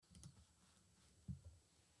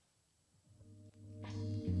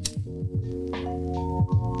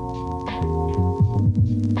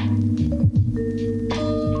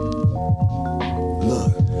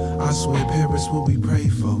Paris, what we pray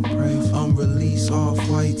for. Unreleased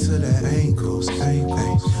off-white to the ankles. Ay,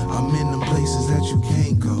 I'm in the places that you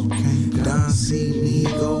can't go. Don C, me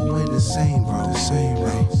go in the same, bro.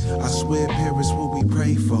 I swear Paris, what we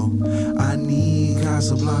pray for. I need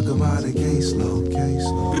Casablanca by the caseload. Oranges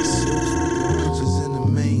in the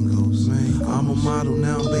mangoes. I'm a model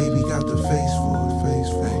now, baby, got the face for it.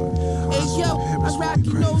 Hey yo, I rock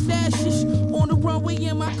you no dashes on the runway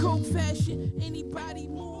in my coat fashion. Anybody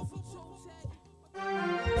move?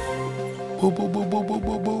 Boo, boo, boo, boo, boo,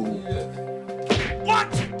 boo, boo.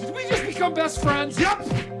 What? Did we just become best friends? Yep.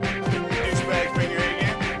 Douchebags, bring your A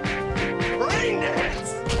game. Brain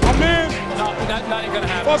dance. I'm in. Not gonna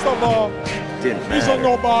happen. First of all, Didn't he's a matter.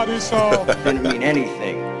 nobody, so. Didn't mean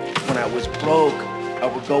anything. When I was broke, I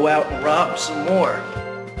would go out and rob some more.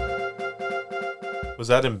 Was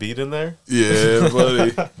that Embiid in there? Yeah,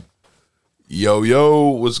 buddy. Yo,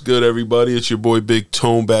 what's good, everybody? It's your boy Big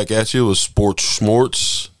Tone back at you with Sports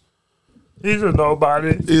Shmorts. He's a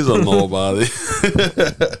nobody. He's a nobody.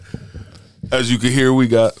 As you can hear, we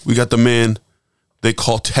got the man they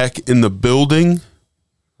call Tech in the building.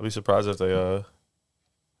 I'll be surprised if they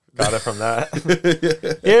got it from that.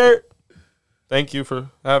 Here. Thank you for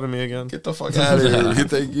having me again. Get the fuck out of here.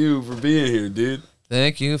 Thank you for being here, dude.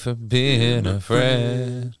 Thank you for being a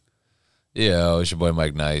friend. Yeah, it's your boy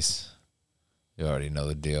Mike Nice. You already know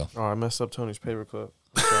the deal. Oh, I messed up Tony's paperclip.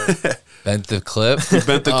 Bent the clip? You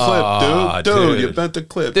bent the clip, dude. Dude, you bent the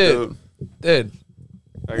clip, dude. Dude.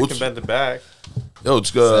 You can bend it back. Yo,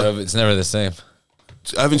 it's good. It's never the same.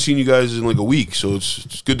 I haven't seen you guys in like a week, so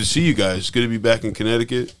it's good to see you guys. It's good to be back in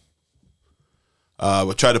Connecticut. I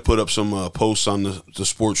tried to put up some posts on the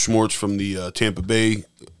Sports Shmorts from the Tampa Bay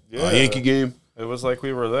Yankee game. It was like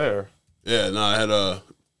we were there. Yeah, no, I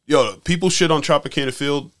had people shit on Tropicana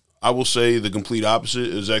Field. I will say the complete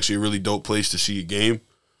opposite. It was actually a really dope place to see a game.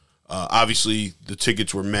 Obviously, the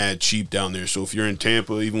tickets were mad cheap down there. So if you're in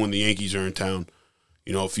Tampa, even when the Yankees are in town,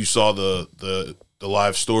 you know, if you saw the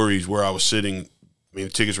live stories where I was sitting, I mean,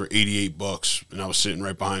 the tickets were $88, and I was sitting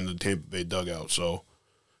right behind the Tampa Bay dugout. So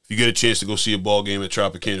if you get a chance to go see a ball game at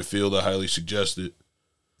Tropicana Field, I highly suggest it.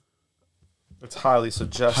 It's highly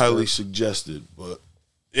suggested. Highly suggested, but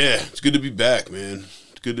yeah, it's good to be back, man.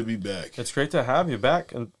 It's good to be back. It's great to have you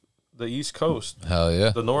back in the East Coast. Hell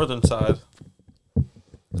yeah. The northern side.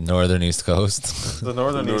 The northern East Coast. The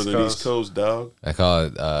northern East Coast, dog. I call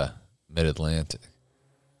it Mid-Atlantic.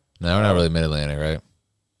 No, we're not really Mid-Atlantic, right?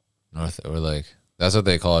 We're like, that's what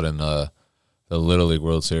they call it in the Little League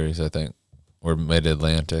World Series, I think. We're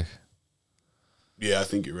Mid-Atlantic. Yeah, I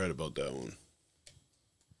think you're right about that one.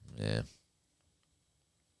 Yeah.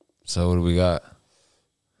 So what do we got?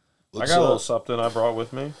 I got a little something I brought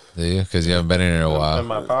with me. Do you? Because you haven't been in here in a while. In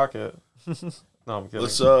my pocket. No, I'm kidding.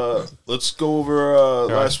 Let's go over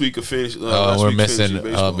last week of fantasy. We're missing.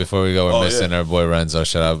 Before we go, we're missing our boy Renzo.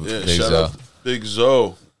 Shout out, yeah, Big shout Zo. out Big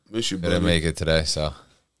Zo. Miss you, buddy. Didn't make it today, so.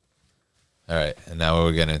 All right, and now what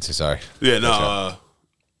we're getting into? Sorry. Yeah, no.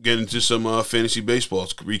 Getting into some fantasy baseball.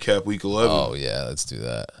 Let's recap week 11. Oh yeah, let's do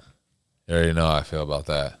that. You already know how I feel about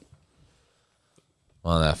that.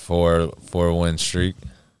 I'm on that four win streak.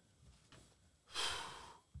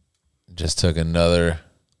 Just took another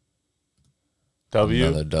W.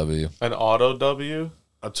 Another W. An auto W.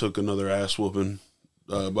 I took another ass whooping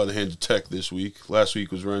by the hands of Tech this week. Last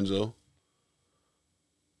week was Renzo.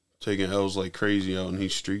 Taking L's like crazy out in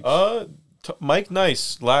these streets. Mike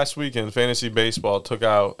Nice last week in fantasy baseball took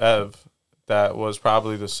out Ev. That was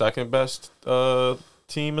probably the second best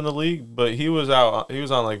team in the league, but he was out. He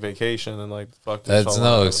was on like vacation and like fucked. That's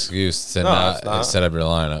no excuse to not set up your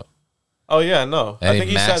lineup. Oh yeah, no. And I think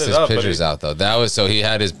he maxed set it his up, pitchers out though. That was so he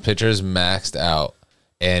had his pitchers maxed out,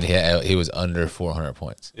 and he was under 400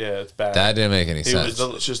 points. Yeah, it's bad. That didn't make any sense.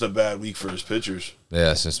 It's just a bad week for his pitchers.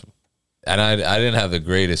 Yeah, it's just, and I didn't have the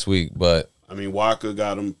greatest week, but I mean, Waka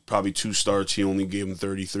got him probably 2 starts. He only gave him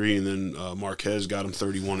 33, and then Marquez got him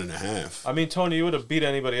 31.5. I mean, Tony, you would have beat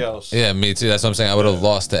anybody else. Yeah, me too. That's what I'm saying. I would have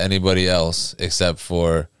lost to anybody else except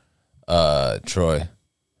for Troy.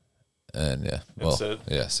 And yeah, well, Sid.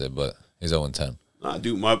 Yeah, Sid, but he's 0-10. Nah,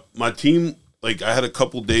 dude, my team, like, I had a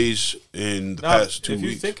couple days in the past 2 weeks.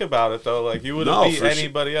 If you think about it, though, like, you would have beat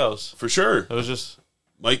anybody else. For sure. It was just,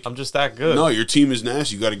 Mike, I'm just that good. No, your team is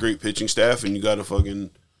nasty. You got a great pitching staff, and you got a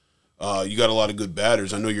fucking, you got a lot of good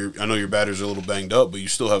batters. I know your batters are a little banged up, but you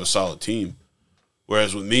still have a solid team.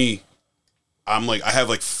 Whereas with me, I'm like, I have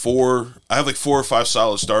like 4 or 5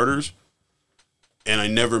 solid starters, and I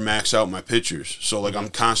never max out my pitchers. So, like, I'm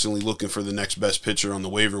constantly looking for the next best pitcher on the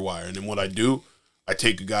waiver wire. And then what I do, I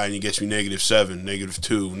take a guy and he gets me -7,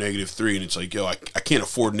 -2, -3, and it's like, yo, I can't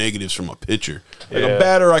afford negatives from a pitcher. Like a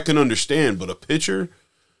batter I can understand, but a pitcher,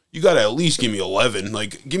 you got to at least give me 11.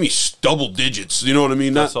 Like, give me double digits. You know what I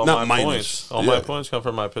mean? Not minus. Points. All my points come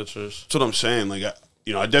from my pitchers. That's what I'm saying. Like,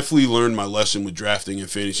 I definitely learned my lesson with drafting in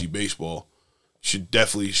fantasy baseball. Should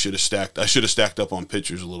have stacked. I should have stacked up on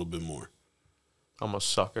pitchers a little bit more. I'm a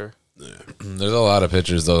sucker. Yeah. There's a lot of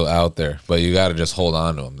pitchers though out there, but you got to just hold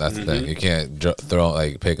on to them. That's the thing. You can't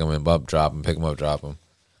pick them and up, drop them, pick them up, drop them.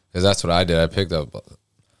 Because that's what I did. I picked up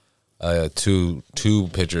two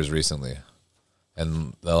pitchers recently,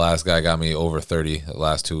 and the last guy got me over 30 the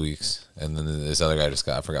last 2 weeks, and then this other guy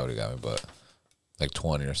I forgot what he got me, but like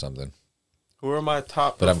 20 or something. Who are my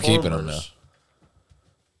top? But I'm keeping them now.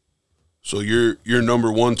 So your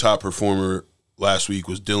number one top performer last week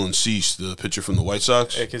was Dylan Cease, the pitcher from the White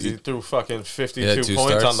Sox. Yeah, because he threw fucking 52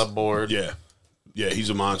 points starts on the board. Yeah, he's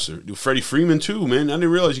a monster. Dude, Freddie Freeman too, man. I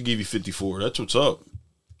didn't realize he gave you 54. That's what's up.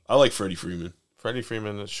 I like Freddie Freeman. Freddie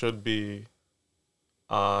Freeman should be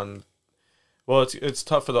on. Well, it's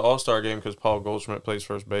tough for the All-Star game because Paul Goldschmidt plays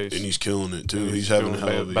first base. And he's killing it too. He's having a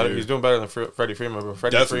hell of a year. He's doing better than Freddie Freeman, but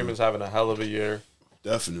Freddie Freeman's having a hell of a year.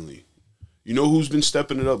 Definitely. You know who's been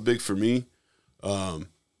stepping it up big for me? Because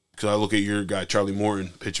I look at your guy, Charlie Morton,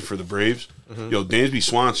 pitching for the Braves. Yo, Dansby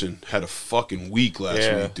Swanson had a fucking week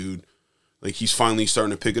last week, dude. Like, he's finally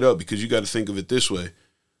starting to pick it up because you got to think of it this way.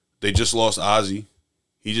 They just lost Ozzie.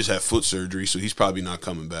 He just had foot surgery, so he's probably not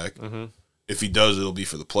coming back. If he does, it'll be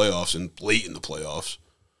for the playoffs and late in the playoffs.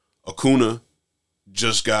 Acuna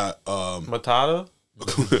just got Matata.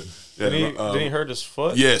 Did he hurt his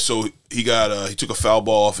foot? Yeah, so he took a foul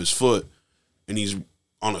ball off his foot, and he's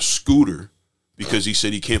on a scooter because he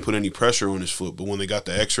said he can't put any pressure on his foot. But when they got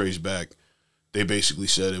the X-rays back, they basically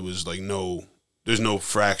said it was like there's no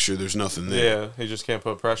fracture, there's nothing there. Yeah, he just can't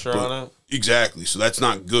put pressure on it. Exactly. So that's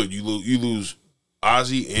not good. You lose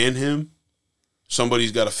Ozzie and him.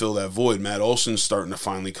 Somebody's got to fill that void. Matt Olson's starting to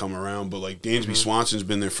finally come around, but like Dansby Swanson's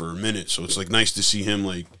been there for a minute, so it's like nice to see him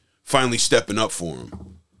like finally stepping up for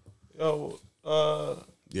him. Yo,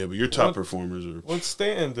 yeah, but your top performers are. What's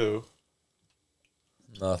Stanton do?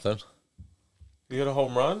 Nothing. You hit a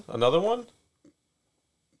home run? Another one?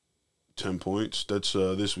 10 points. That's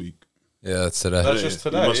this week. Yeah, that's today. That's just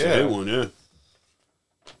today. You must have hit one, yeah.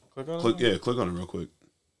 Click on Click on it real quick.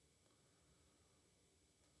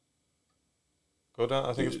 Go down.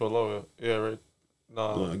 I think it's below it. Yeah, right.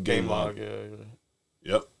 No, game log. Yeah. You're right.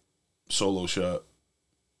 Yep. Solo shot.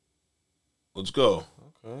 Let's go.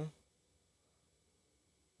 Okay.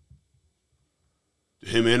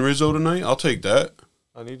 Him and Rizzo tonight? I'll take that.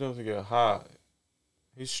 I need him to get hot.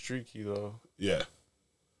 He's streaky, though. Yeah.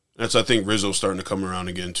 I think Rizzo's starting to come around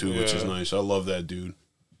again, too, which is nice. I love that dude.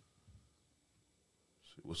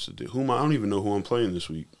 What's the deal? I don't even know who I'm playing this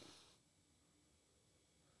week.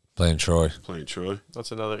 Playing Troy.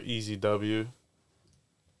 That's another easy W.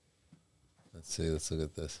 Let's see. Let's look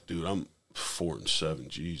at this. Dude, I'm 4-7.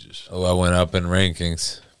 Jesus. Oh, I went up in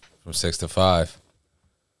rankings from 6 to 5.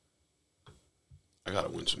 I got to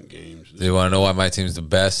win some games. Do you want to know why my team's the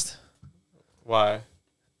best? Why?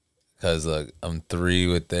 Because I'm 3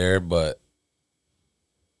 with there, but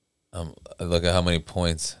look at how many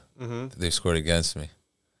points they scored against me.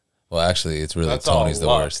 Well, actually, it's really Tony's the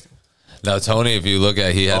worst. Now, Tony, if you look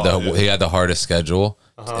at, he had the hardest schedule,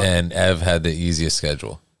 and Ev had the easiest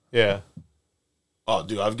schedule. Yeah. Oh,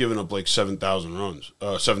 dude, I've given up like 7,000 runs,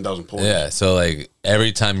 7,000 points. Yeah, so like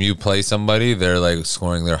every time you play somebody, they're like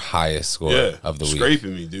scoring their highest score of the week.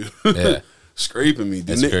 Scraping me, dude. Yeah. Scraping me,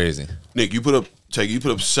 dude. That's crazy. Nick, you put up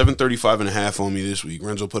 735.5 on me this week.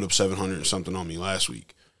 Renzo put up 700 and something on me last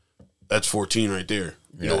week. That's 14 right there.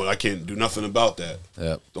 You know what? I can't do nothing about that.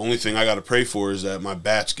 Yeah. The only thing I got to pray for is that my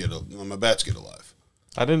bats get alive.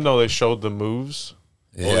 I didn't know they showed the moves.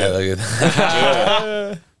 Yeah, look at that.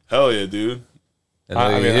 Yeah. Hell yeah, dude.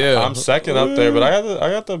 I'm second up there, but I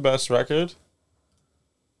got the best record.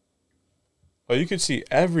 Oh, you could see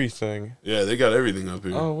everything. Yeah, they got everything up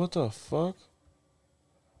here. Oh, what the fuck?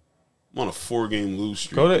 I'm on a 4-game lose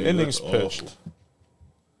streak. Go to dude. innings That's pitched. awful.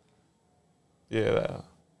 Yeah. That.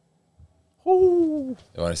 Ooh.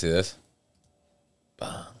 You want to see this?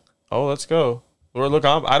 Bang. Oh, let's go. Look,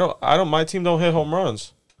 I don't. My team don't hit home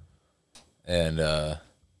runs. And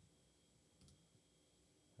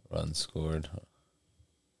runs scored.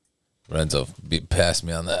 Renzo passed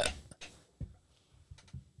me on that.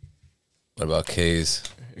 What about K's?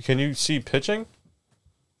 Can you see pitching?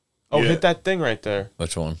 Oh, Yeah. hit that thing right there.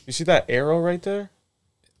 Which one? You see that arrow right there?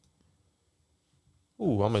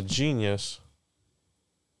 Ooh, I'm a genius.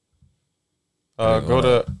 Go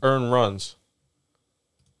to earn runs.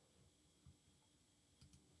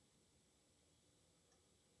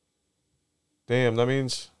 Damn, that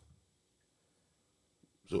means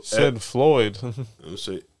So Sid Floyd. I'm gonna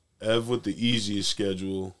say Ev with the easiest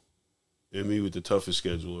schedule, and me with the toughest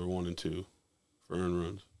schedule are 1 and 2 for earned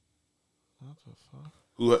runs. What the fuck?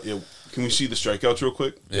 Who? Yeah, can we see the strikeouts real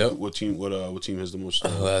quick? Yep. What team? What team has the most?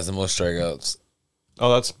 Who has the most strikeouts?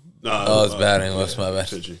 Oh, that's It's batting. What's my bad?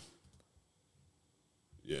 Pitching.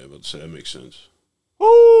 Yeah, but say that makes sense.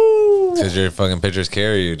 woo. Because your fucking pitchers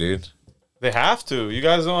carry you, dude. They have to. You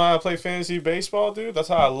guys know how I play fantasy baseball, dude? That's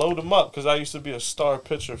how I load them up because I used to be a star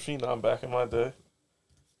pitcher phenom back in my day.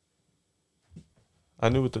 I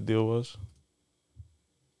knew what the deal was.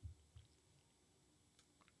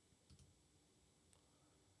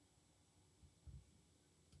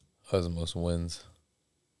 Who has the most wins?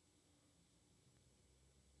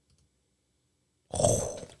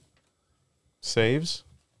 Saves?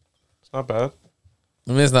 It's not bad.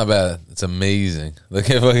 I mean, it's not bad. It's amazing. Look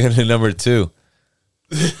at fucking number 2.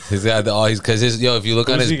 He's got all he's because if you look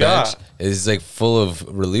on Who's his he bench, got? it's like full of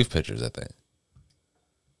relief pitchers. I think.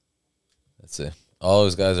 Let's see. All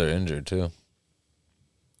those guys are injured too.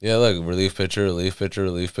 Yeah, look, relief pitcher, relief pitcher,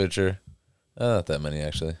 relief pitcher. Not that many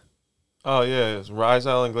actually. Oh, yeah.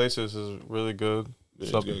 Rizal Iglesias is really good. Yeah,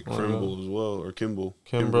 he's Something got like Kimbrel as well, or Kimball.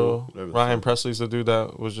 Kimbrel. whatever the Ryan fuck. Presley's the dude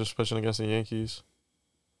that was just pitching against the Yankees.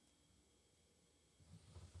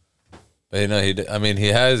 But he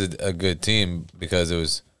has a good team because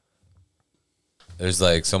there's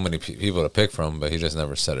like so many people to pick from, but he just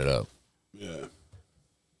never set it up. Yeah.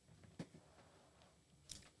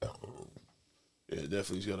 Yeah,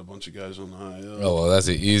 definitely. He's got a bunch of guys on the high. Oh well, that's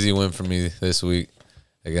an easy win for me this week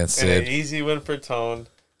against And an Sid. easy win for Tone.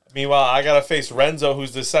 Meanwhile, I got to face Renzo,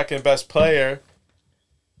 who's the second best player.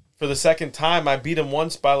 For the second time, I beat him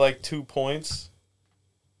once by like 2 points.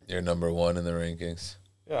 You're number 1 in the rankings.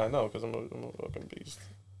 Yeah, I know, because I'm a fucking beast.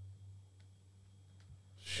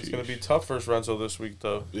 It's Sheesh. going to be tough for Renzo this week,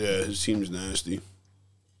 though. Yeah, his team's nasty.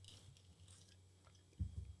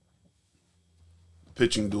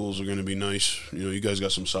 Pitching duels are going to be nice. You know, you guys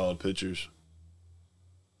got some solid pitchers.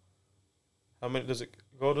 How many does it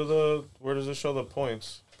go to the? Where does it show the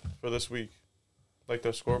points for this week? Like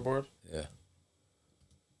the scoreboard? Yeah.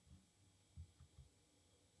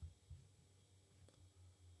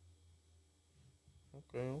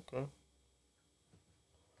 Okay.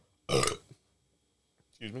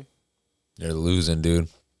 Excuse me. You're losing, dude.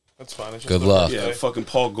 That's fine. It's just Good the luck. first Yeah, day. fucking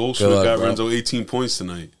Paul Good Goldschmidt luck, got bro. Renzo 18 points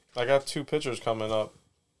tonight. I got 2 pitchers coming up.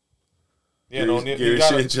 Yeah, Gary, and O'Neal, Gary you got,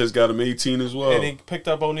 Sanchez got him 18 as well. and he picked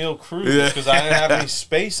up O'Neal Cruz Yeah. because I didn't have any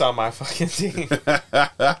space on my fucking team.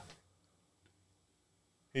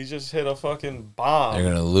 He just hit a fucking bomb. You're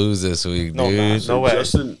gonna lose this week, No, dude. no way.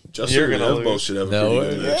 Justin You're and gonna Evbo lose. should have a No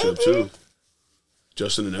pretty good way. matchup too.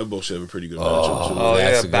 Justin and Evbo should have a pretty good matchup too. Oh,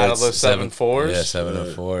 yeah, That's a good battle of 7-4s. Yeah,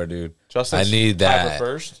 7-4, dude. Justin's I need tied for that,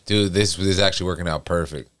 first. dude. This is actually working out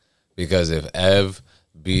perfect because if Ev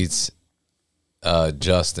beats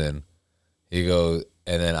Justin, he goes,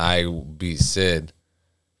 and then I beat Sid,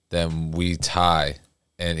 then we tie,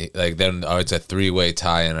 and it's a 3-way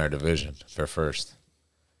tie in our division for first.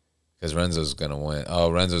 Because Renzo's gonna win. Oh,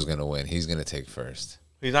 Renzo's gonna win. He's gonna take first.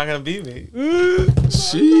 He's not going to beat me.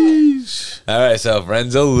 Sheesh. All right, so if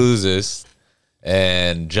Renzo loses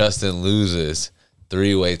and Justin loses,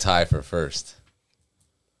 3-way tie for first.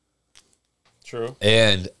 True.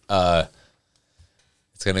 And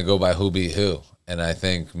it's gonna go by who beat who. And I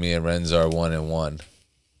think me and Renzo are 1-1,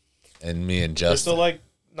 and me and There's still Justin. like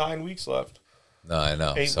 9 weeks left. No, I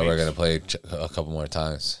know. 8 So we're weeks. gonna play a couple more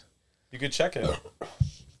times. You could check it.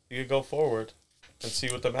 You could go forward and see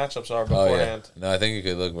what the matchups are Oh yeah. beforehand. No, I think you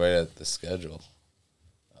could look right at the schedule.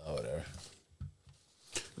 Oh, whatever.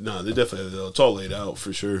 No, they definitely it's all laid out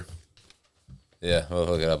for sure. Yeah, we'll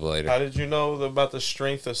look it up later. How did you know about the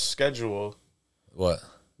strength of schedule? What?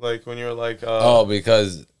 Like when you're like,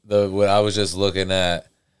 Because when I was just looking at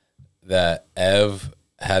that, Ev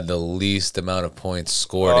had the least amount of points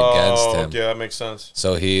scored against him. Yeah, that makes sense.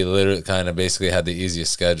 So he literally kind of basically had the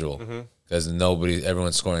easiest schedule Mm-hmm. because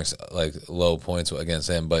everyone's scoring like low points against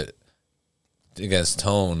him, but against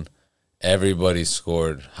Tone, everybody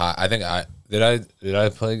scored high. I think did I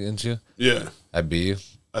play against you? Yeah, I beat you.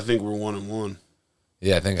 I think we're 1-1.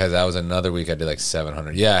 Yeah, I think because that was another week I did like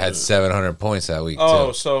 700. Yeah, I had 700 points that week Oh,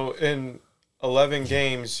 too. so in 11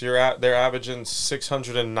 games, they're averaging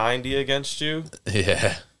 690 against you,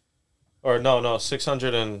 Yeah, or no,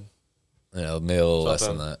 600 and yeah, maybe a little less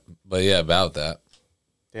than Something. that, but yeah, about that.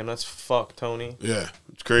 damn, that's fucked, Tony. Yeah,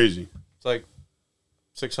 it's crazy. It's like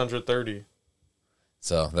 630,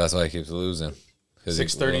 So that's why he keeps losing.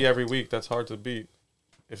 630 every week. That's hard to beat.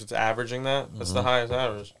 If it's averaging that, that's Mm-hmm. the highest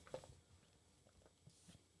average.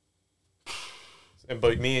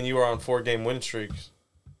 But me and you are on 4-game win streaks.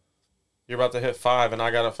 You're about to hit 5, and I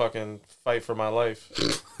gotta fucking fight for my life.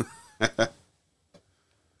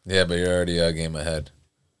 Yeah, but you're already a game ahead.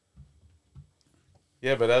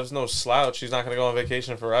 Yeah, but Ev's no slouch. He's not gonna go on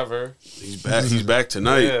vacation forever. He's back. He's back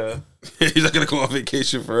tonight. Yeah, He's not gonna go on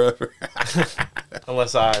vacation forever.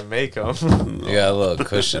 unless I make him. You got a little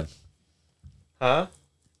cushion. Huh?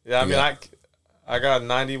 Yeah, I mean, Yeah. I got a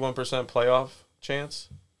 91% playoff chance.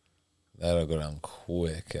 That'll go down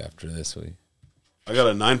quick after this week. I got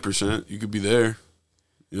a 9%. You could be there.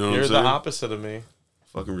 You know what You're I'm the saying? opposite of me.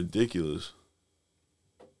 Fucking ridiculous.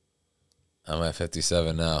 I'm at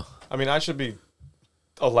 57 now. I mean, I should be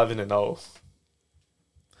 11-0.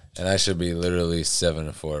 And I should be literally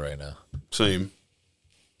 7-4 right now. Same.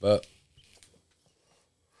 But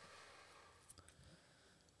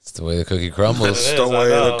it's the way the cookie crumbles. It is, The I way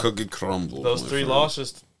know. the cookie crumbles. Those my 3 friend.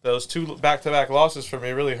 losses, those 2 back-to-back losses for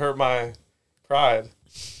me really hurt my pride.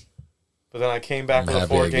 But then I came back with a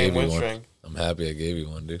 4-game win string. I'm happy I gave you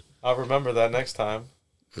one, dude. I'll remember that next time.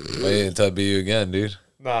 Wait until I beat you again, dude.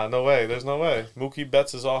 Nah, no way. There's no way. Mookie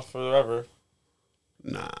Betts is off forever.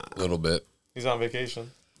 Nah. A little bit. He's on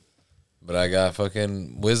vacation. But I got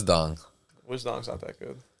fucking Wizdong. Wisdong's not that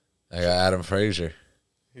good. I got Adam Frazier.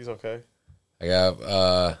 He's okay. I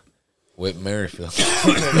got Whit Merrifield.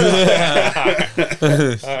 All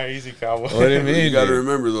right, easy, Cowboy. What do you mean? You got to dude?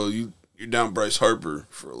 remember though, you're down Bryce Harper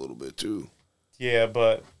for a little bit too. Yeah,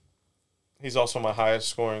 but he's also my highest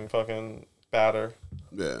scoring fucking batter.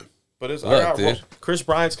 Yeah. But it's Look, dude. Chris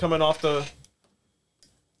Bryant's coming off the.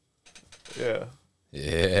 Yeah,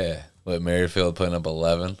 Yeah. Whit Merrifield putting up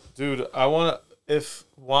 11. dude. I want to.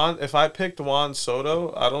 If I picked Juan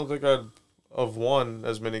Soto, I don't think I'd have won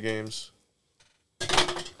as many games.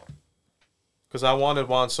 Because I wanted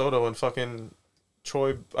Juan Soto and fucking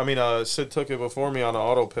Sid took it before me on an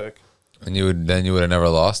auto pick. And you would have never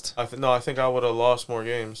lost? I think I would have lost more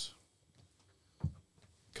games.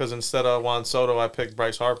 Because instead of Juan Soto, I picked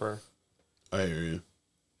Bryce Harper. I hear you.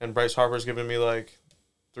 And Bryce Harper's giving me like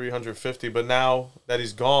 350. But now that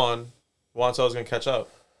he's gone, Juan Soto's going to catch up.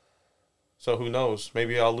 So who knows?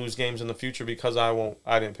 Maybe I'll lose games in the future because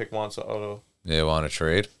I didn't pick Juan Soto. You want to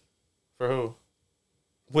trade? For who?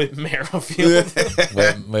 With Merrifield.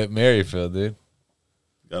 Whit Merrifield, dude.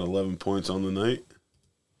 Got 11 points on the night.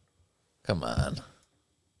 Come on.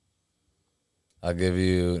 I'll give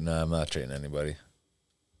you... No, I'm not trading anybody.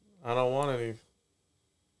 I don't want any.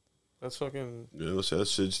 That's fucking... Yeah, that's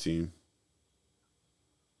Sid's team.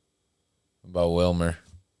 What about Wilmer?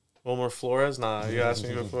 Wilmer Flores? Nah, you asked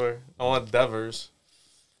me before. I want Devers.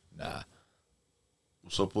 Nah.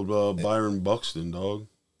 What's up with Byron Buxton, dog?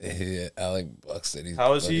 Yeah, I like Buxton. He's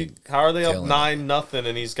How is he? fucking How are they up killing 9-0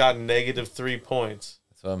 and he's got -3 points?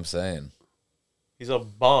 That's what I'm saying. He's a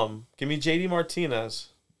bum. Give me JD Martinez.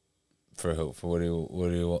 For who? For what do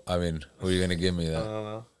you? I mean, who are you gonna give me I that? don't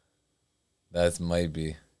know. That might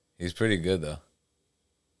be. He's pretty good though.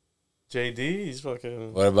 JD, he's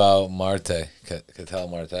fucking. What about Marte? Cattell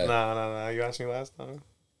Marte. Nah. You asked me last time.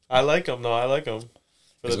 I like him. No, I like him.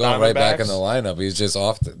 For He's the going right back in the Diamondbacks, lineup. He's just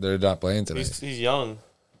off. They're not playing today. He's young,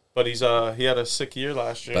 but he had a sick year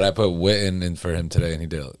last year. But I put Witten in for him today, and he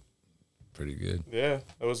did pretty good. Yeah,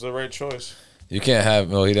 that was the right choice. You can't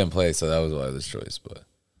have. Well, he didn't play, so that was why this choice. But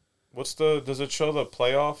Does it show the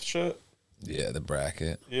playoff shit? yeah, the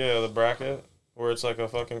bracket. Yeah, the bracket where it's like a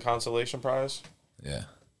fucking consolation prize. Yeah.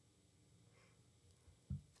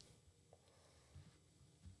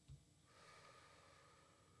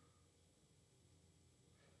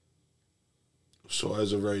 So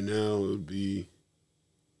as of right now, it would be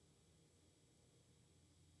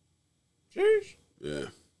Jeez. yeah.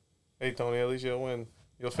 Hey Tony, at least you'll win.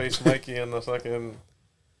 You'll face Mikey in the fucking.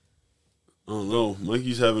 I don't know.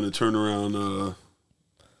 Mikey's having a turnaround,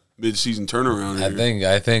 mid-season turnaround. Here.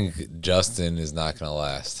 I think Justin is not gonna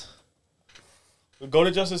last. Go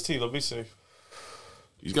to Justice T. Let me see.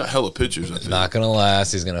 He's got hella pitchers. I It's think. not gonna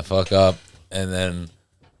last. He's gonna fuck up, and then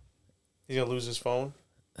He's gonna lose his phone.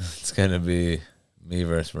 it's gonna be me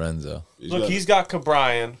versus Renzo. He's got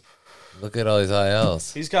Cabrian. Look at all these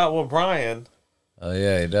ILs. He's got Brian. Oh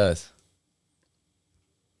yeah, he does.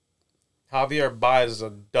 Javier Baez is a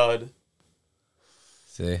dud.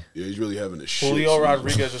 See, Yeah, he's really having a shit. Julio season.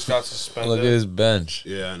 Rodriguez just got suspended. look at his bench.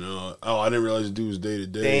 Yeah, I know. Oh, I didn't realize the dude was day to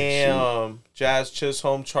day. Damn. Jazz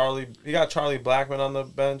Chisholm, He got Charlie Blackman on the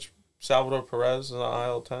bench. Salvador Perez is on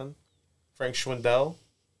aisle 10. Frankie Schwindel.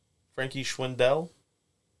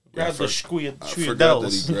 Grab the I forgot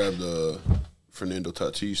that he Squeedels. grabbed Fernando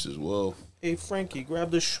Tatis as well. Hey, Frankie,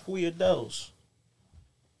 grab the Squeedels.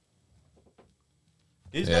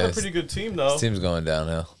 He's got a Yes. pretty good team, though. His team's going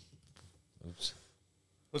downhill. Oops.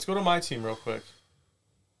 Let's go to my team real quick.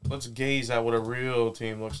 Let's gaze at what a real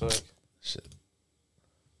team looks like. Shit.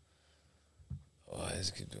 Why does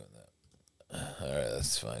it keep doing that? All right,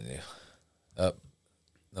 let's find you. Up.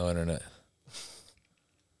 No internet.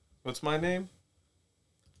 What's my name?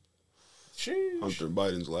 Sheesh. Hunter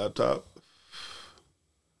Biden's laptop.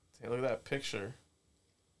 Hey, look at that picture.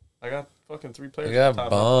 I got fucking 3 players. You got at the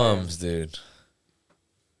top of my bums, dude.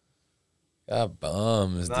 Got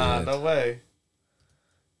bums, Nah, dude. no way.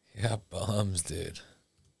 You got bums, dude.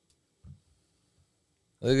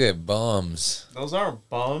 Look at bums. Those aren't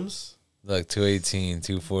bums. Look, 218,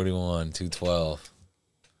 241, 212.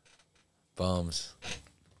 Bums.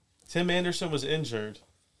 Tim Anderson was injured.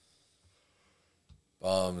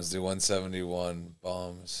 Bums, dude. 171.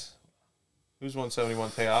 Bums. Who's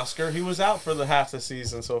 171? Teoscar? He was out for the half the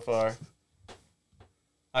season so far.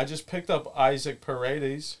 I just picked up Isaac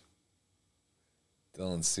Paredes.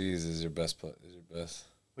 Dylan Cease is your best player. Is your best.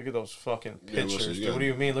 Look at those fucking Yeah, pitchers, listen, dude. What do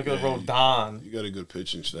you mean? Look at yeah, Rodon. You got a good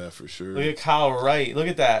pitching staff for sure. Look at Kyle Wright. Look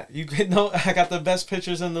at that. You get no. I got the best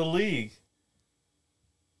pitchers in the league.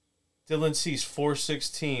 Dylan Cease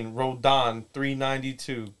 416, Rodon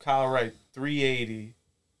 392, Kyle Wright 380,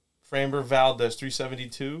 Framber Valdez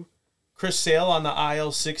 372, Chris Sale on the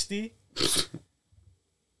IL 60,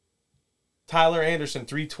 Tyler Anderson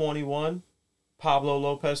 321, Pablo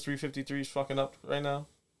Lopez 353 is fucking up right now.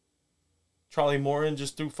 Charlie Morin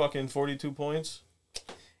just threw fucking 42 points.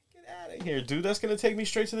 Get out of here, dude. That's gonna take me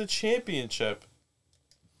straight to the championship.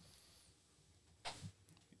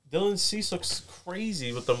 Dylan Cease looks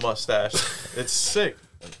crazy with the mustache. It's sick.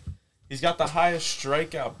 He's got the highest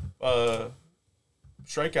strikeout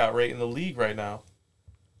rate in the league right now.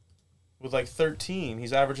 With like 13.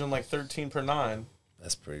 He's averaging like 13 per 9.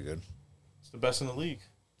 That's pretty good. It's the best in the league.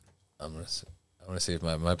 I want to see if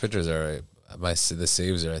my pitchers are right. The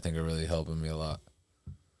saves are, I think, are really helping me a lot.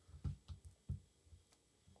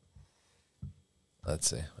 Let's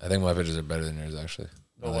see. I think my pitchers are better than yours, actually.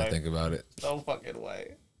 No Now that I way. think about it. No fucking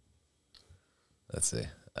way. Let's see.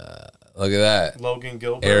 Look at that. Logan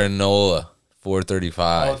Gilbert. Aaron Nola,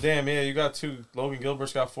 435. Oh, damn, yeah, you got 2. Logan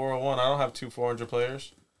Gilbert's got 401. I don't have 2 400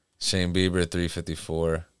 players. Shane Bieber,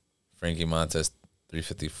 354. Frankie Montes,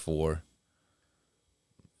 354.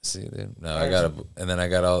 See, dude. No, I got I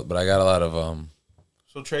got a lot of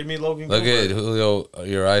So trade me Logan Look Gilbert. at Julio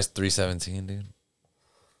Urias, 317, dude.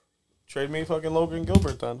 Trade me fucking Logan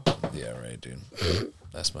Gilbert then. Yeah, right, dude.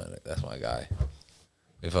 That's my guy.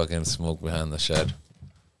 We fucking smoke behind the shed.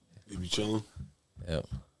 You be chilling. Yep.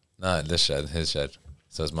 Not this shed, his shed.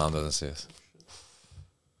 So his mom doesn't see us.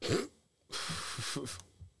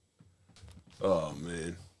 Oh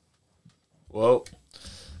man. Well,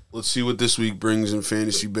 let's see what this week brings in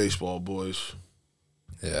fantasy baseball, boys.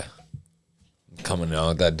 Yeah. Coming out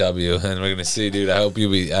with that W, and we're gonna see, dude. I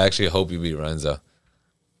actually hope you beat Renzo.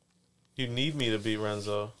 You need me to beat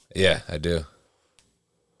Renzo. Yeah, I do.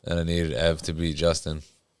 And I need Ev to beat Justin.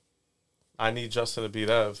 I need Justin to beat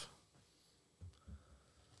Ev.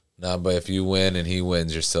 Nah, but if you win and he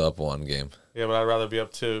wins, you're still up 1 game. Yeah, but I'd rather be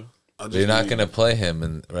up 2. You're not gonna play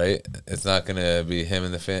him, right? It's not gonna be him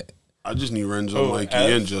in the fan. I just need Renzo, Mikey,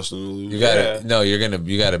 and Justin to lose. You gotta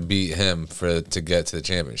you gotta beat him to get to the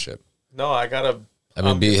championship. No, I gotta.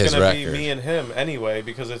 Beat his record. It's gonna be me and him anyway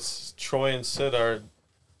because it's Troy and Sid are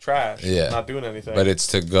trash. Yeah, not doing anything. But it's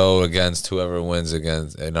to go against whoever wins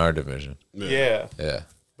against in our division. Yeah.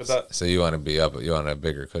 But so you want to be up. You want a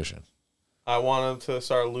bigger cushion. I want him to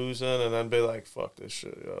start losing and then be like, "Fuck this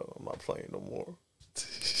shit, yo! I'm not playing no more."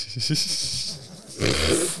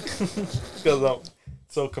 Because I'm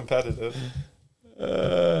so competitive.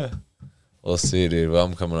 We'll see, dude. Well,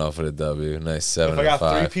 I'm coming off with a W. Nice 7 If I got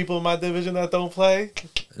 5. 3 people in my division that don't play,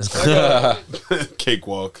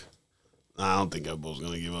 Cakewalk. I don't think Ebbo's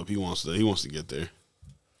gonna give up. He wants to get there.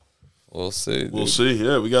 We'll see. Dude. We'll see.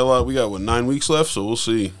 Yeah, we got a lot. We got 9 weeks left, so we'll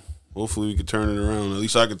see. Hopefully, we can turn it around. At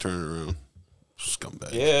least I could turn it around.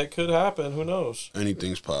 Scumbag. yeah, it could happen. Who knows?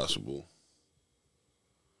 Anything's possible.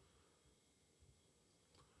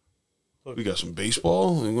 Look. We got some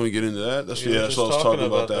baseball. We're going to get into that. That's Yeah, that's what I was just talking talking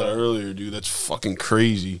about that about that. earlier, dude. That's fucking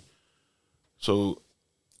crazy. So,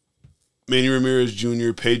 Manny Ramirez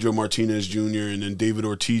Jr., Pedro Martinez Jr., and then David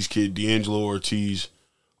Ortiz kid, D'Angelo Ortiz,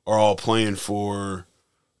 are all playing for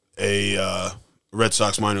a Red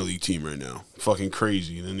Sox minor league team right now. Fucking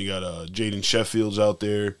crazy. And then you got Jaden Sheffield's out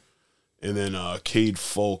there, and then Cade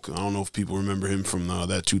Folk. I don't know if people remember him from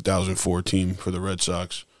that 2004 team for the Red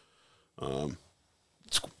Sox.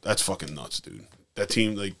 That's fucking nuts, dude. That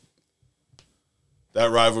team,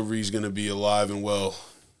 that rivalry is going to be alive and well.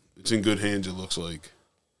 It's in good hands, it looks like.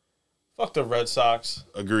 Fuck the Red Sox.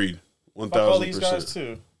 Agreed. Fuck all these guys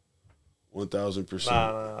too. 1,000%.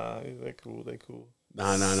 Nah, they cool.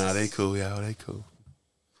 Nah, they cool, yo, they cool.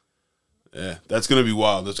 Yeah, that's gonna be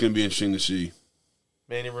wild. That's gonna be interesting to see.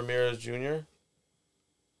 Manny Ramirez Jr.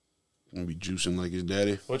 Gonna be juicing like his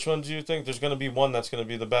daddy. Which one do you think? There's gonna be one that's gonna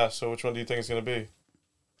be the best. So which one do you think is gonna be?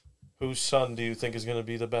 Whose son do you think is gonna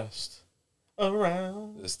be the best?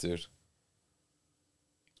 Around This dude.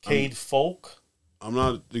 Cade Folk. I'm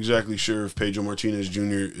not exactly sure if Pedro Martinez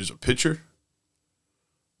Jr. is a pitcher,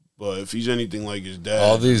 but if he's anything like his dad,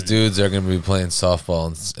 All these dudes are going to be playing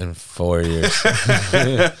softball in 4 years.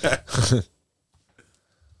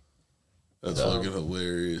 That's fucking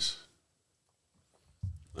hilarious.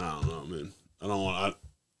 I don't know, man. I don't want.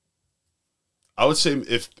 I would say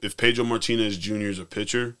if Pedro Martinez Jr. is a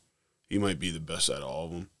pitcher, he might be the best out of all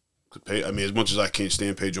of them. I mean, as much as I can't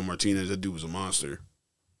stand Pedro Martinez, that dude was a monster.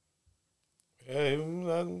 Hey,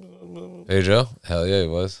 Pedro? Hell yeah, he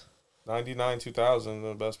was. 99, 2000,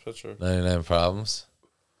 the best pitcher. 99 problems.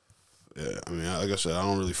 Yeah, I mean, like I said, I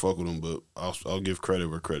don't really fuck with him, but I'll give credit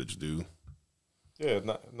where credit's due. Yeah,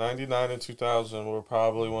 99 and 2000 were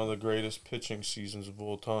probably one of the greatest pitching seasons of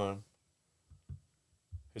all time.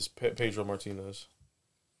 His Pedro Martinez.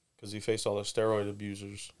 Because he faced all the steroid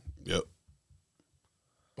abusers. Yep.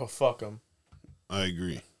 But fuck him. I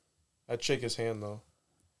agree. I'd shake his hand, though.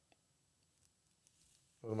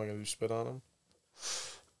 What am I going to do, spit on him?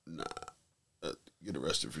 Nah. Get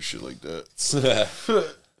arrested for shit like that.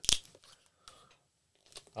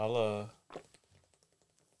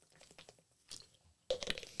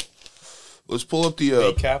 Let's pull up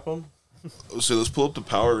the cap him. Let's pull up the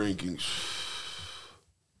power rankings.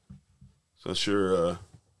 So I'm sure, I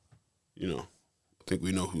think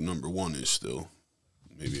we know who number one is still.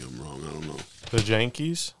 Maybe I'm wrong. I don't know. The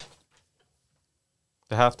Yankees?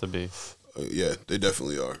 They have to be. Yeah, they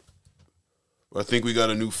definitely are. But I think we got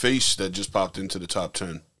a new face that just popped into the top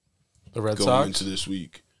 10. The Red going Sox? into this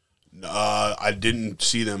week. I didn't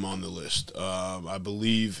see them on the list. I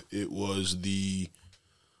believe it was the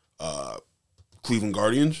Cleveland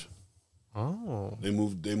Guardians. Oh. They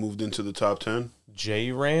moved into the top 10.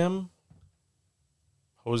 J-Ram?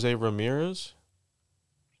 Jose Ramirez?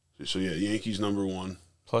 So, yeah, Yankees number one.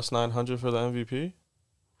 Plus 900 for the MVP?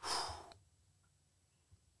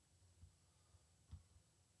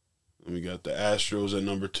 And we got the Astros at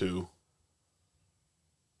number 2.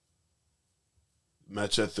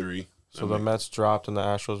 Mets at 3. So the Mets dropped and the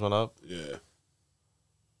Astros went up? Yeah.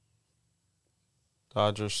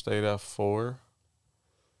 Dodgers stayed at 4.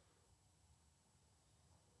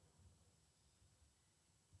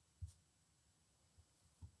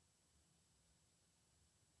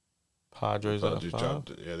 Padres at 5.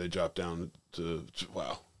 They dropped down to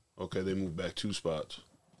wow. Okay, they moved back 2 spots.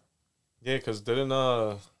 Yeah, because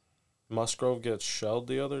didn't Musgrove get shelled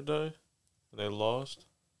the other day? They lost?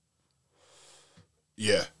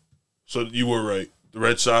 Yeah. So you were right. The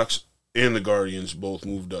Red Sox and the Guardians both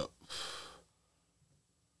moved up.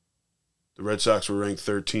 The Red Sox were ranked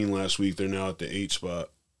 13 last week. They're now at the 8th spot.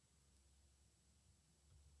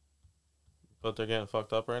 But they're getting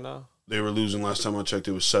fucked up right now? They were losing last time I checked.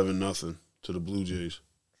 It was 7-0 to the Blue Jays.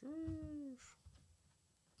 And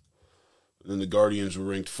then the Guardians were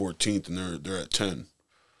ranked 14th, and they're at 10.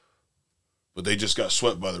 But they just got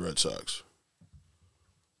swept by the Red Sox.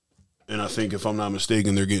 And I think, if I'm not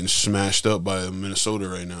mistaken, they're getting smashed up by Minnesota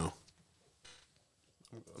right now.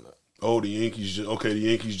 Oh, the Yankees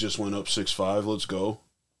just went up 6-5. Let's go.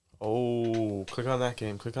 Oh, click on that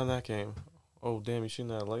game. Oh, damn, you seen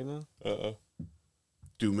that lightning?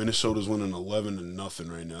 Dude, Minnesota's winning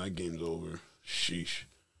 11-0 right now. That game's over. Sheesh.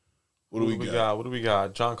 What do we got? What do we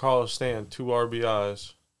got? John Carlos Stanton, 2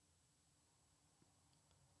 RBIs.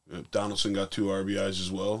 Yep, Donaldson got 2 RBIs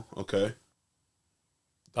as well. Okay.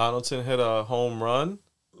 Donaldson hit a home run.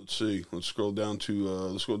 Let's see. Let's scroll down a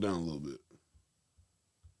little bit.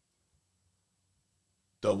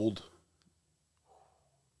 Doubled.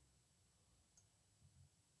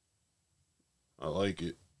 I like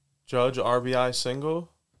it. Judge RBI single.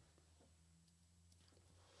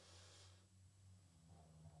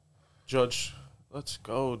 Judge, let's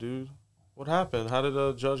go, dude. What happened? How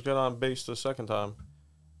did Judge get on base the second time?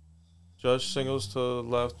 Judge singles to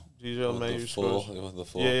left. DJ LeMahieu scores. The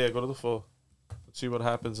full. Yeah, go to the full. Let's see what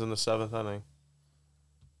happens in the 7th inning.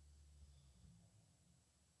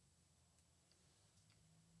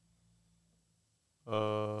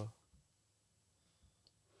 No,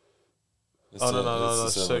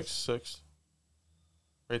 6.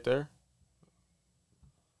 Right there?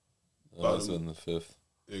 Oh, that's in the 5th.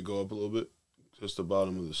 Yeah, go up a little bit. Just the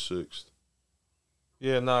bottom of the 6th.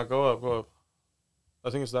 Yeah, go up. I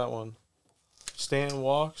think it's that one. Stanton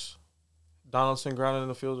walks. Donaldson grounded in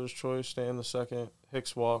the fielder's choice, Stanton the second.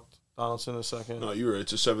 Hicks walked, Donaldson the second. No, you're right.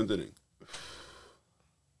 It's a 7th inning.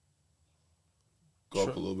 Go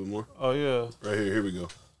up a little bit more. Oh, yeah. Right here. Here we go.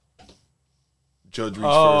 Judge reached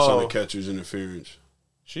first on the catcher's interference.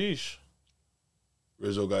 Sheesh.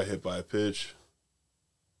 Rizzo got hit by a pitch.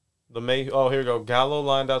 Here we go. Gallo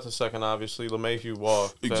lined out to second, obviously. LeMahieu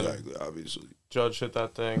walked. Exactly, obviously. Judge hit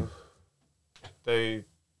that thing. They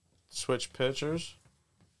switched pitchers.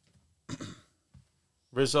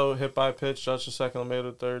 Rizzo hit by a pitch. Judge to second. LeMahieu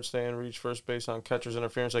to third. Stanton reached first base on catcher's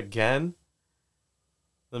interference again.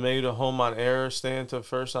 LeMahieu to home on error. Stanton to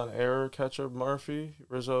first on error. Catcher Murphy.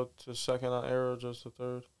 Rizzo to second on error. Judge to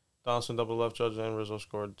third. Donaldson double left. Judge and Rizzo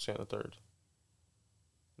scored. Stanton to third.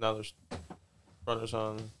 Now there's runners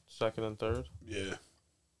on second and third. Yeah.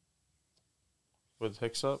 With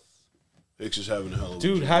Hicks up. Hicks is having a hell of a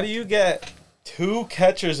Dude, game. how do you get 2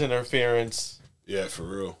 catchers interference Yeah, for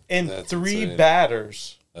real. and That's 3 insane.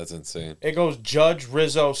 batters? That's insane. It goes Judge,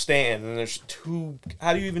 Rizzo, Stanton, and there's 2.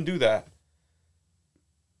 How do you even do that?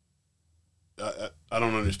 I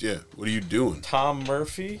don't understand. Yeah, what are you doing? Tom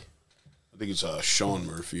Murphy? I think it's Sean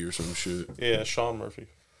Murphy or some shit. Yeah, Sean Murphy.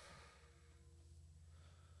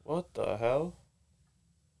 What the hell?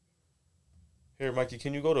 Here, Mikey,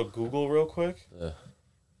 can you go to Google real quick? Yeah.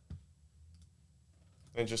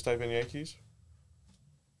 And just type in Yankees?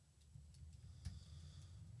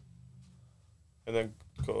 And then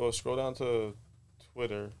scroll down to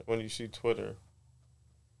Twitter. When you see Twitter.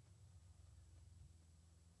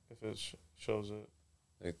 If it shows it.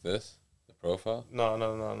 Like this? The profile? No.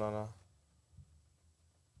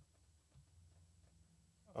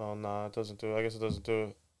 Oh, no, it doesn't do it. I guess it doesn't do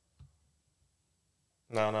it.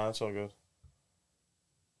 No, it's all good.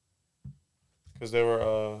 Because they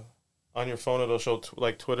were, on your phone, it'll show,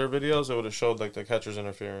 like, Twitter videos. It would have showed, like, the catcher's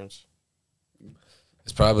interference.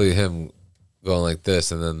 It's probably him going like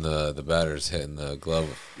this, and then the batter's hitting the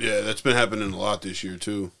glove. Yeah, that's been happening a lot this year,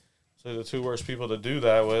 too. So the 2 worst people to do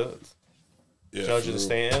that with, Yeah, Judge for and real.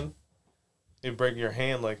 Stanton, you break your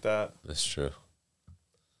hand like that. That's true.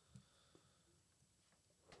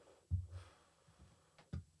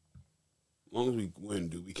 As long as we win,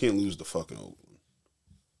 dude, we can't lose the fucking Oakland.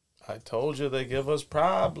 I told you they give us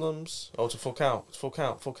problems. Oh, it's a full count. It's full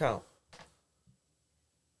count.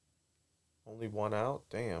 Only 1 out?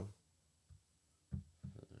 Damn.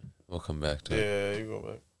 We'll come back to it. Yeah, you go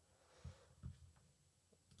back.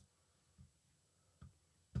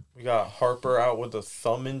 We got Harper out with a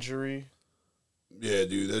thumb injury, Yeah,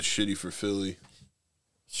 dude, that's shitty for Philly.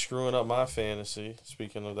 screwing up my fantasy.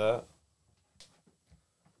 Speaking of that.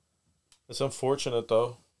 It's unfortunate,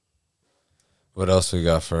 though. What else we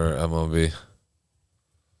got for MLB?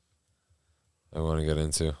 I want to get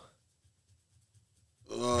into.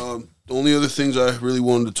 The only other things I really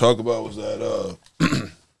wanted to talk about was that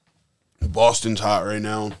Boston's hot right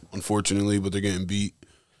now, unfortunately, but they're getting beat.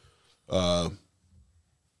 They're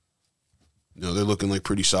looking like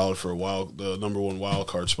pretty solid for the number 1 wild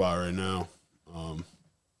card spot right now.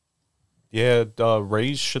 Yeah,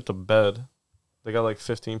 Rays shit the bed. They got like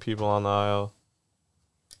 15 people on the aisle.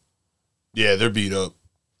 Yeah, they're beat up.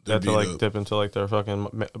 They had to like dip into like their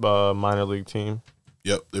fucking minor league team.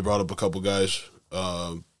 Yep, they brought up a couple guys.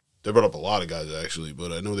 They brought up a lot of guys actually,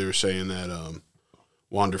 but I know they were saying that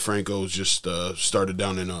Wander Franco's just started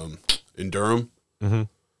down in Durham,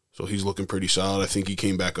 so he's looking pretty solid. I think he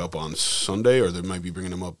came back up on Sunday, or they might be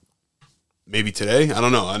bringing him up maybe today. I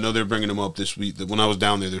don't know. I know they're bringing him up this week. When I was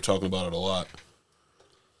down there, they're talking about it a lot.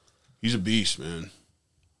 He's a beast, man.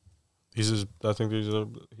 I think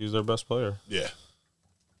he's their best player. Yeah,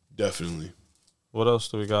 definitely. What else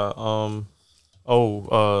do we got?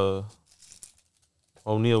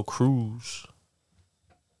 O'Neal Cruz.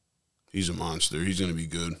 He's a monster. He's going to be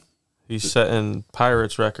good. He's setting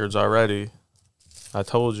Pirates records already. I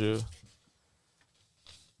told you.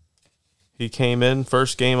 He came in,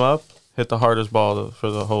 first game up, hit the hardest ball for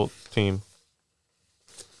the whole team.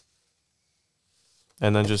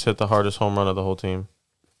 And then just hit the hardest home run of the whole team.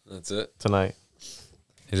 That's it? Tonight.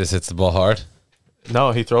 He just hits the ball hard?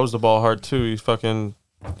 No, he throws the ball hard too. He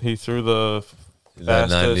threw the That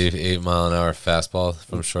fastest 98-mile-an-hour fastball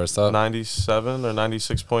from shortstop? 97 or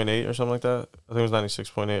 96.8 or something like that. I think it was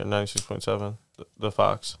 96.8 or 96.7, the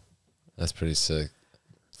Fox. That's pretty sick.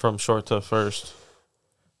 From short to first.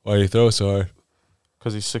 Why do you throw so hard?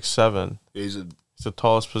 Because he's 6'7". He's the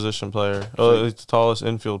tallest position player. Oh, he's the tallest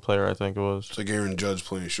infield player, I think it was. It's like Aaron Judge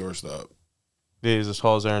playing shortstop. Yeah, he's as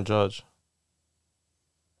tall as Aaron Judge.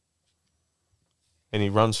 And he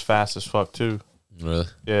runs fast as fuck, too. Really?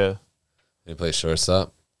 Yeah. He plays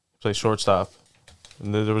shortstop? Plays shortstop.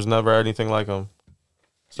 And there was never anything like him.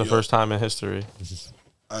 It's the first time in history.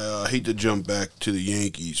 I hate to jump back to the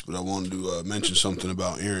Yankees, but I wanted to mention something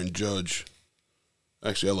about Aaron Judge.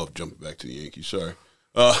 Actually, I love jumping back to the Yankees. Sorry.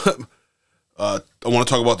 I want to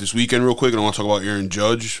talk about this weekend real quick, and I want to talk about Aaron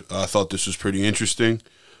Judge. I thought this was pretty interesting.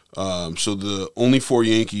 So the only 4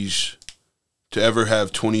 Yankees to ever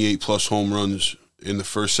have 28-plus home runs in the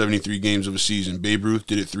first 73 games of a season. Babe Ruth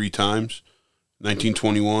did it 3 times,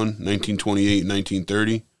 1921, 1928, and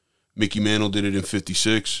 1930. Mickey Mantle did it in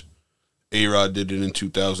 56. A-Rod did it in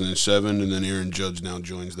 2007, and then Aaron Judge now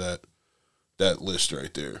joins that list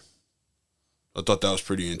right there. I thought that was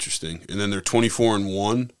pretty interesting. And then they're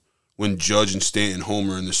 24-1 when Judge and Stanton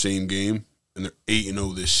homer in the same game, and they're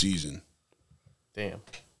 8-0 this season. Damn.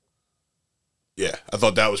 Yeah, I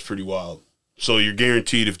thought that was pretty wild. So you're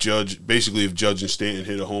guaranteed if Judge and Stanton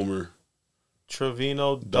hit a homer.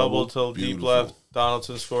 Trevino double till deep left,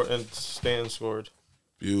 Donaldson scored, and Stanton scored.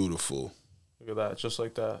 Beautiful. Look at that, just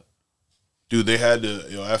like that. Dude, they had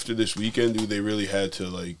to, after this weekend, dude, they really had to,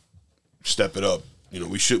 like, step it up.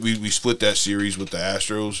 We split that series with the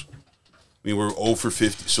Astros. I mean, we're 0 for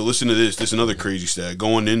 50. So listen to this. This is another crazy stat.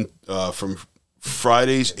 Going in from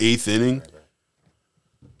Friday's 8th inning,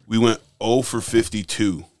 we went 0 for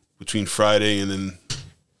 52 between Friday and then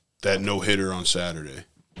that no-hitter on Saturday.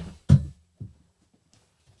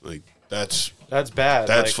 Like, that's bad.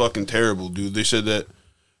 That's fucking terrible, dude. They said that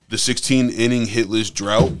the 16-inning hitless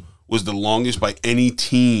drought was the longest by any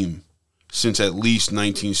team since at least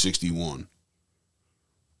 1961.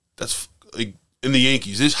 That's like in the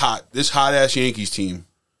Yankees. This hot ass Yankees team,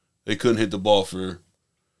 they couldn't hit the ball for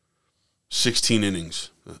 16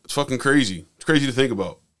 innings. It's fucking crazy. It's crazy to think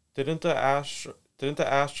about. Didn't the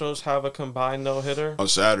Astros have a combined no-hitter on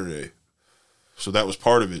Saturday? So that was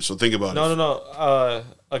part of it. So think about it. No.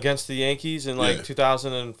 Against the Yankees in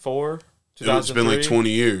 2004. It's been like 20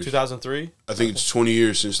 years. 2003? I think it's 20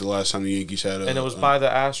 years since the last time the Yankees had and it was by the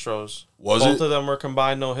Astros. Was it? Both of them were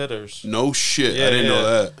combined no-hitters. No shit. I didn't know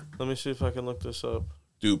that. Let me see if I can look this up.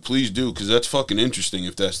 Dude, please do, because that's fucking interesting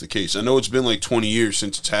if that's the case. I know it's been like 20 years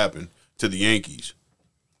since it's happened to the Yankees.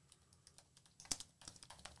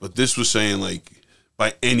 But this was saying, like,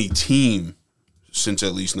 by any team since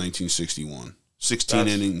at least 1961. 16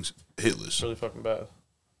 innings hitless. Really fucking bad.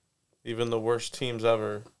 Even the worst teams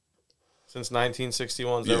ever. Since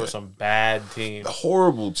 1961, there were some bad teams.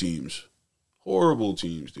 Horrible teams. Horrible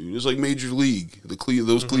teams, dude. It's like Major League.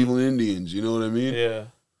 Those Cleveland Indians, you know what I mean? Yeah,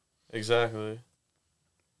 exactly.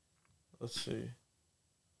 Let's see.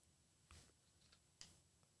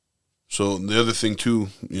 So the other thing, too,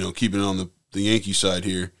 keeping on the Yankee side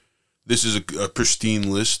here, this is a pristine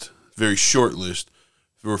list, very short list.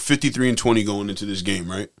 We're 53-20 going into this game,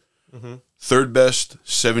 right? Mm-hmm. Third best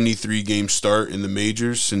 73-game start in the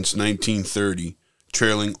majors since 1930,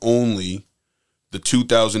 trailing only the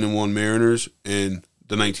 2001 Mariners and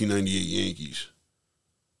the 1998 Yankees.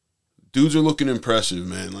 Dudes are looking impressive,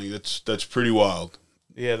 man. Like that's pretty wild.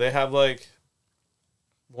 Yeah, they have like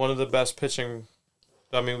one of the best pitching.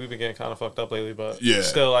 I mean, we've been getting kind of fucked up lately, but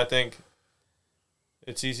still, I think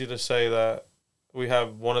it's easy to say that we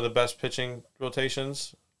have one of the best pitching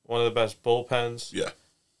rotations, one of the best bullpens. Yeah.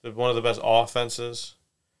 One of the best offenses.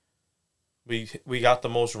 We got the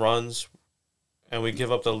most runs, and we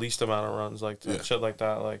give up the least amount of runs, shit like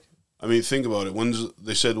that. Like, I mean, think about it.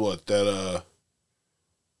 They said what that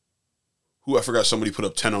I forgot somebody put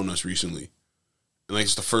up 10 on us recently, and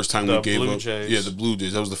it's the first time we gave Blue up. Jays. Yeah, the Blue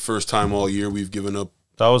Jays. That was the first time all year we've given up.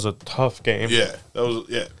 That was a tough game. Yeah,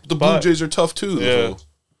 The Blue Jays are tough too. So,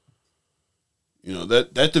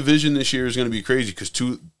 that division this year is going to be crazy because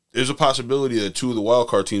there's a possibility that 2 of the wild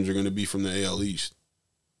card teams are going to be from the AL East.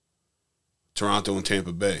 Toronto and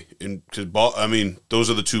Tampa Bay. And because those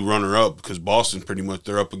are the 2 runner-up because Boston pretty much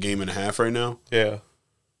they're up a game and a half right now. Yeah.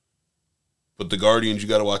 But the Guardians, you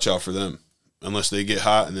got to watch out for them. Unless they get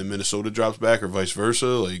hot and then Minnesota drops back or vice versa,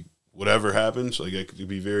 like whatever happens, like it could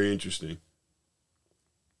be very interesting.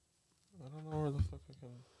 I don't know where the fuck I can.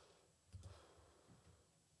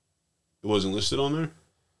 It wasn't listed on there?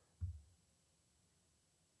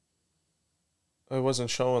 It wasn't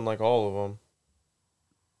showing like all of them.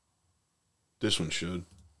 This one should.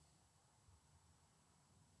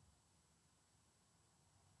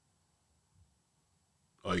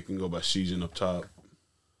 Oh, you can go by season up top.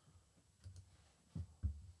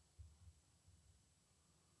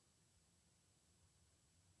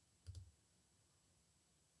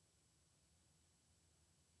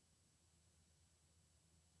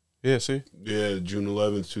 Yeah, see? Yeah, June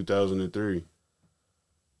 11th, 2003.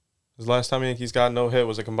 The last time Yankees got no hit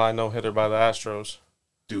was a combined no-hitter by the Astros.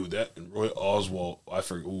 Dude, that and Roy Oswalt, I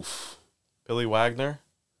forgot. Oof. Billy Wagner?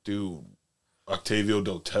 Dude, Octavio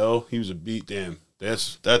Dotel, he was a beat. Damn,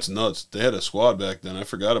 that's nuts. They had a squad back then. I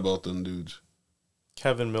forgot about them dudes.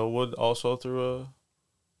 Kevin Millwood also threw a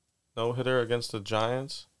no-hitter against the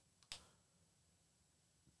Giants.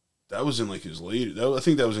 That was in like his later. I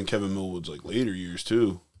think that was in Kevin Millwood's like later years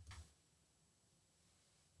too.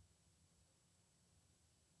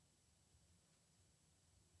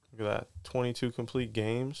 Look at that. 22 complete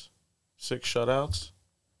games, 6 shutouts.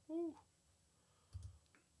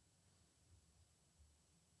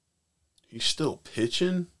 He's still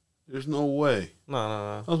pitching? There's no way.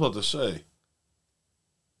 No. I was about to say.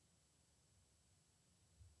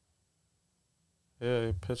 Yeah,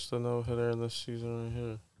 he pitched a no-hitter in this season right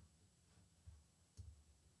here.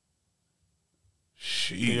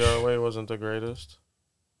 Sheesh. ERA wasn't the greatest.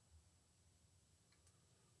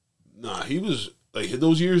 Nah, he was like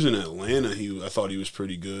those years in Atlanta. I thought he was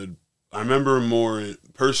pretty good. I remember him more.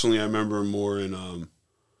 Personally, I remember him more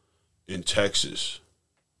in Texas.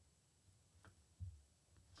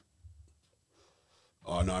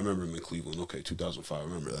 Oh no, I remember him in Cleveland. Okay, 2005. I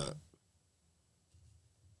remember that.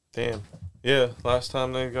 Damn. Yeah, last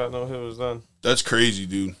time they got no hit was then. That's crazy,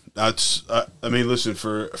 dude. I mean, listen,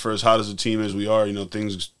 for as hot as a team as we are,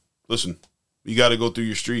 things. Listen, you got to go through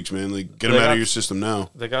your streaks, man. Like, get them out of your system now.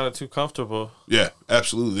 They got it too comfortable. Yeah,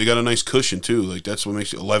 absolutely. They got a nice cushion too. Like, that's what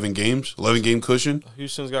makes it 11 games, 11-game cushion.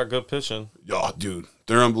 Houston's got good pitching. Oh, dude,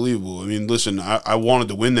 they're unbelievable. I mean, listen, I wanted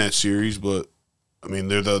to win that series, but I mean,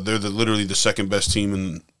 they're literally the second best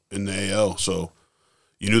team in the AL. So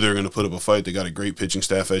you knew they were going to put up a fight. They got a great pitching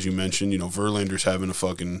staff, as you mentioned. Verlander's having a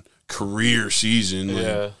fucking career season.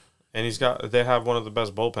 Yeah. And they have one of the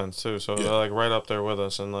best bullpens too, so they're like right up there with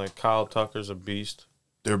us. And like Kyle Tucker's a beast.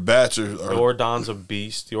 Their bats are Jordan's a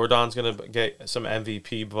beast. Jordan's gonna get some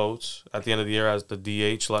MVP votes at the end of the year as the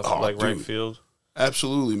DH right field.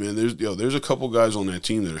 Absolutely, man. There's a couple guys on that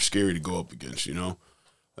team that are scary to go up against.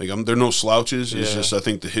 Like they're no slouches. It's just I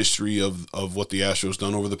think the history of what the Astros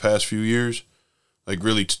done over the past few years,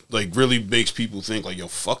 really makes people think like, yo,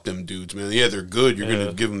 fuck them dudes, man. Yeah, they're good. You're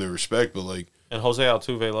gonna give them their respect, but like. And Jose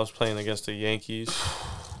Altuve loves playing against the Yankees.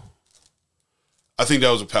 I think that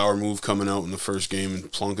was a power move coming out in the first game and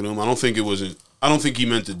plunking him. I don't think he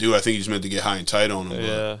meant to do it. I think he just meant to get high and tight on him.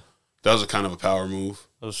 Yeah. That was a kind of a power move.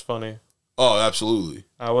 It was funny. Oh, absolutely.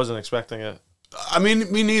 I wasn't expecting it. I mean,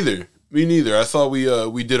 me neither. I thought we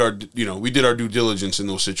did our due diligence in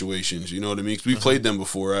those situations. You know what I mean? 'Cause we played them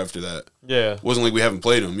before. After that, yeah, it wasn't like we haven't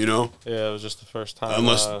played them. Yeah, it was just the first time.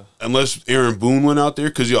 Unless Aaron Boone went out there,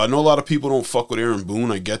 because I know a lot of people don't fuck with Aaron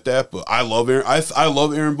Boone. I get that, but I love Aaron. I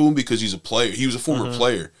love Aaron Boone because he's a player. He was a former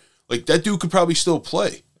player. Like that dude could probably still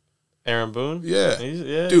play. Aaron Boone, yeah,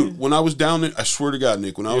 dude. When I was down there, I swear to God,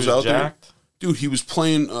 Nick, when I was out jacked? There, dude, he was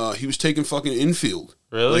playing. He was taking fucking infield.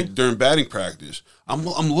 Really? Like during batting practice. I'm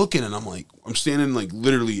looking and I'm standing like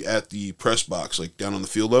literally at the press box, like down on the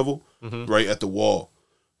field level, right at the wall.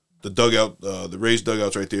 The dugout, the Rays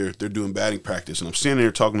dugout's right there. They're doing batting practice, and I'm standing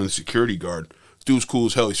there talking to the security guard. This dude's cool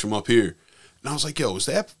as hell. He's from up here, and I was like, "Yo, is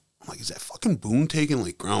that fucking Boone taking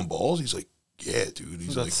like ground balls?" He's like, "Yeah, dude."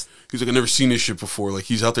 He's like, "I've never seen this shit before. Like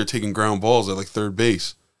he's out there taking ground balls at like third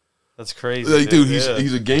base." That's crazy, like, dude.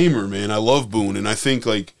 He's a gamer, man. I love Boone, and I think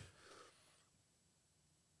like.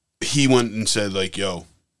 He went and said, like, yo,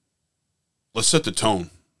 let's set the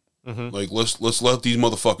tone. Like, let's let these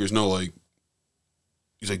motherfuckers know, like,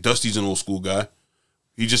 he's like, Dusty's an old school guy.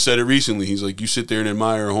 He just said it recently. He's like, you sit there and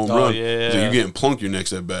admire a home run. Yeah. He's like, you're getting plunked your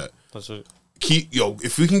next at bat. That's it.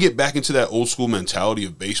 If we can get back into that old school mentality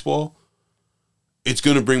of baseball, it's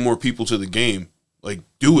going to bring more people to the game. Like,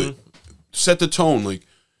 do it. Set the tone. Like,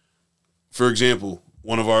 for example,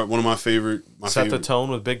 one of my favorite. The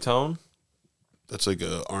tone with Big Tone? That's like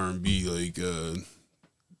a R&B, like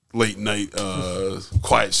late night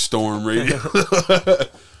quiet storm radio.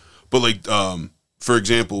 But like, for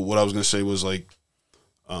example, what I was gonna say was like,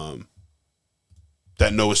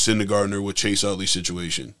 that Noah Syndergaard with Chase Utley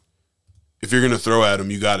situation. If you're gonna throw at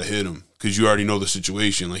him, you gotta hit him because you already know the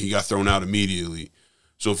situation. Like he got thrown out immediately.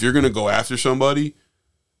 So if you're gonna go after somebody,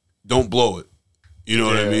 don't blow it. You know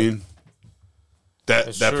what I mean? That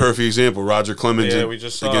perfect example, Roger Clemens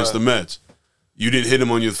against the Mets. You didn't hit him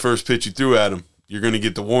on your first pitch you threw at him, you're going to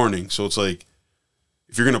get the warning. So it's like,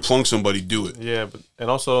 if you're going to plunk somebody, do it. Yeah, and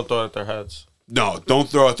also don't throw it at their heads. No, don't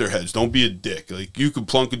throw at their heads. Don't be a dick. Like, you can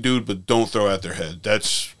plunk a dude, but don't throw at their head.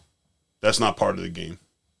 That's not part of the game.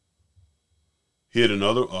 He hit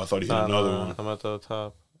another? Oh, I thought he hit another one. I'm at the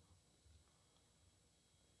top.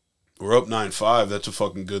 We're up 9-5. That's a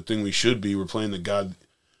fucking good thing. We should be. We're playing the god.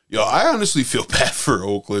 Yo, I honestly feel bad for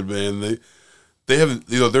Oakland, man. They haven't,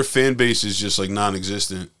 their fan base is just like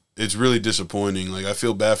non-existent. It's really disappointing. Like, I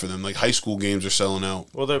feel bad for them. Like, high school games are selling out.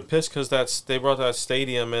 Well, they're pissed because they brought that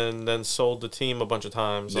stadium in and then sold the team a bunch of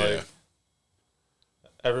times. Yeah. Like,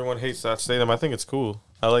 everyone hates that stadium. I think it's cool.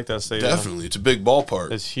 I like that stadium. Definitely. It's a big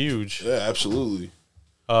ballpark. It's huge. Yeah, absolutely.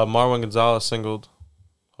 Marwin Gonzalez singled.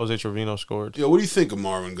 Jose Trevino scored. Yeah, what do you think of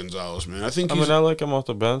Marwin Gonzalez, man? I like him off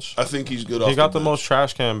the bench. I think he's good. He got the bench. most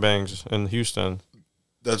trash can bangs in Houston.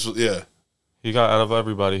 Yeah. He got out of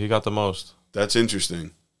everybody. He got the most. That's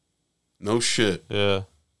interesting. No shit. Yeah,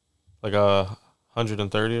 like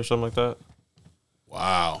 130 or something like that.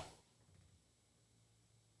 Wow.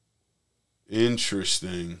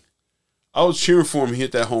 Interesting. I was cheering for him. He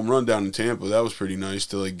hit that home run down in Tampa. That was pretty nice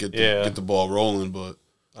to like get the ball rolling, but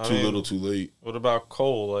little, too late. What about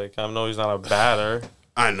Cole? Like, I know he's not a batter.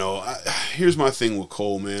 I know. Here's my thing with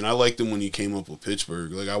Cole, man. I liked him when he came up with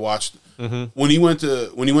Pittsburgh. Like, I watched when he went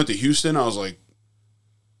to Houston. I was like,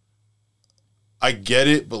 I get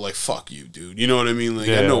it, but like, fuck you, dude. You know what I mean? Like,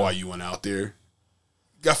 I know why you went out there.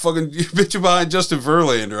 Got fucking bitching behind Justin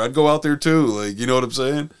Verlander. I'd go out there too. Like, you know what I'm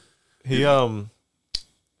saying? He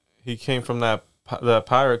came from that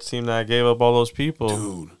Pirates team that gave up all those people.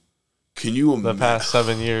 Dude, can you imagine? The past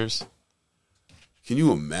 7 years. Can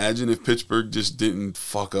you imagine if Pittsburgh just didn't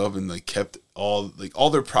fuck up and like kept all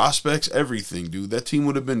their prospects, everything, dude? That team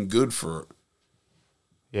would have been good for.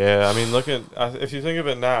 Yeah, I mean, if you think of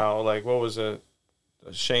it now, like, what was it?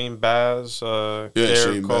 Shane Baz,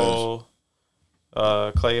 Garrett Cole,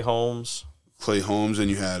 Clay Holmes. And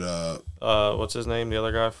you had what's his name? The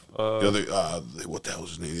other guy. What the hell was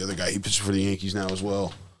his name? The other guy. He pitches for the Yankees now as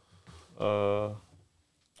well.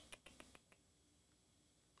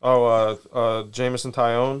 Jamison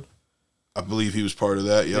Tyone. I believe he was part of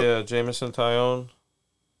that. Yep. Yeah, Jamison Tyone.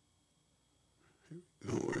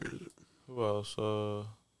 Where is it? Who else?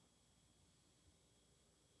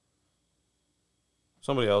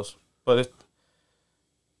 Somebody else. But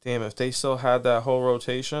if they still had that whole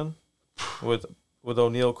rotation with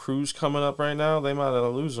O'Neal Cruz coming up right now, they might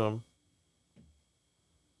have lose him.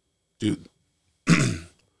 Dude.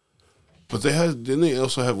 But didn't they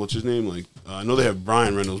also have, what's his name? Like, I know they have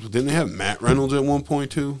Brian Reynolds, but didn't they have Matt Reynolds at one point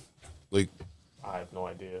too? Like, I have no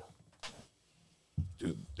idea.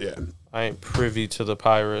 Dude, yeah. I ain't privy to the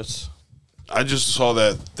Pirates. I just saw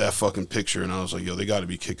that fucking picture and I was like, yo, they got to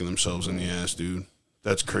be kicking themselves in the ass, dude.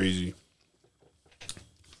 That's crazy.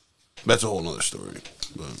 That's a whole nother story.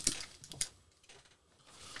 But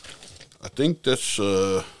I think that's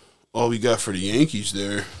all we got for the Yankees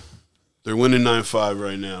there. They're winning 9-5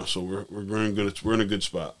 right now, so we're in a good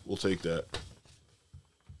spot. We'll take that.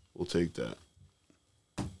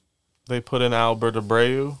 They put in Albert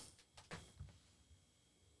Abreu.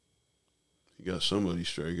 You got somebody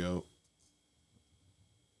strike out.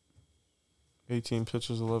 18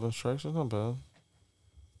 pitches, 11 strikes. That's not bad.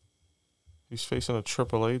 He's facing a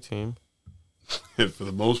AAA team. For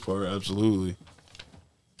the most part, absolutely.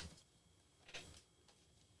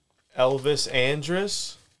 Elvis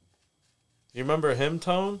Andrus. You remember him,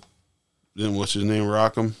 Tone? Then what's his name?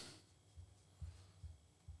 Rock him.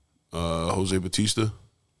 Jose Batista.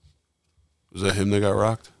 Was that him that got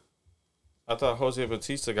rocked? I thought Jose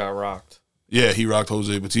Batista got rocked. Yeah, he rocked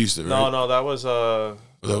Jose Batista, right? No, that was that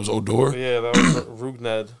was Odor? Yeah, that was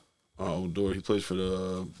Rugned. Oh, Odor. He plays for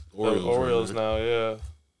the Orioles. The Orioles right? now, yeah.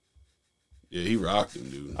 Yeah, he rocked him,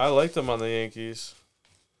 dude. I liked him on the Yankees.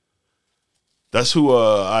 That's who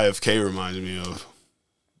IFK reminds me of.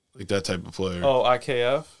 Like that type of player. Oh,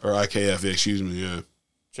 IKF? Or IKF, yeah, excuse me, yeah.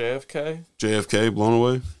 JFK? JFK, blown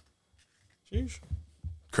away? Jeez.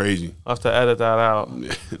 Crazy. I'll have to edit that out. Nah,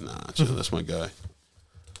 chill, that's my guy.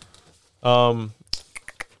 I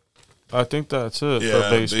think that's it for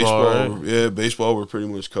baseball, right? Yeah, baseball, we're pretty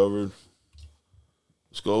much covered.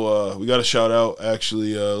 Let's go. We got to shout out,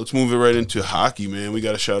 actually. Let's move it right into hockey, man. We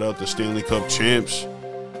got to shout out the Stanley Cup champs,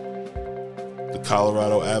 the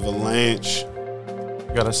Colorado Avalanche.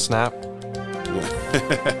 Got a snap.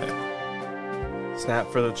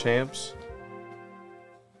 Snap for the champs.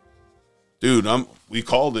 Dude, we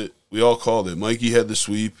called it. We all called it. Mikey had the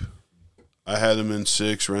sweep. I had him in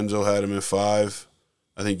 6. Renzo had him in 5.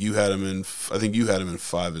 I think you had him in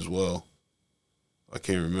 5 as well. I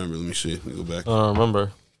can't remember. Let me see. Let me go back. I don't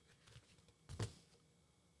remember.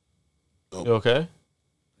 Oh. You okay?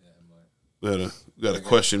 We got a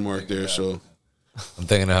question mark there, so. I'm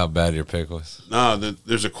thinking of how bad your pick was. Nah,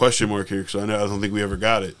 there's a question mark here because I don't think we ever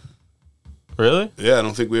got it. Really? Yeah, I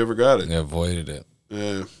don't think we ever got it. Yeah, avoided it.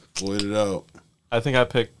 Yeah, voided out. I think I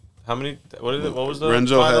picked how many? What was the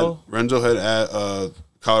Renzo final? had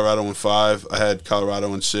Colorado in 5. I had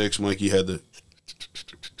Colorado in 6. Mikey had the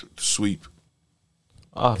sweep.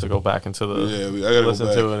 I'll have to go back into the I gotta listen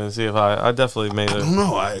go back. to it and see if I definitely made I it. don't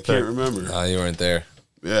know. I can't remember. No, you weren't there.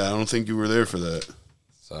 Yeah, I don't think you were there for that.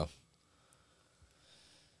 So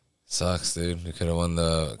sucks, dude. You could have won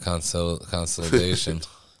the consolidation.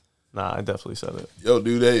 Nah, I definitely said it. Yo,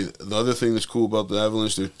 dude, hey, the other thing that's cool about the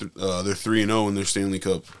Avalanche, they're 3-0 in their Stanley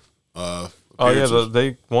Cup. Oh yeah,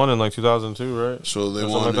 they won in like 2002, right? So they Or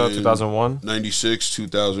won something like that, 2001. 96,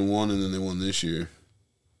 2001, and then they won this year.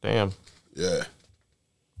 Damn. Yeah.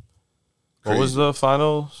 What was the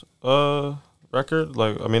final record?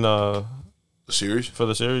 Like, I mean, The series? for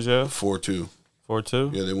the series, yeah, 4-2.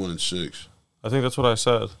 4-2. Yeah, they won in 6. I think that's what I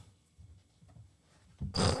said.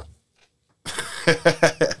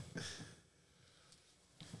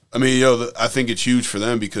 I mean, yo, I think it's huge for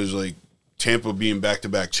them because, like, Tampa being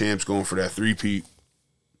back-to-back champs going for that three-peat.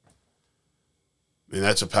 I mean,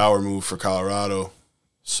 that's a power move for Colorado.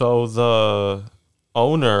 So the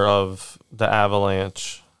owner of the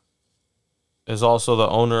Avalanche is also the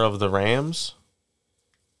owner of the Rams,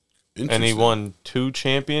 and he won 2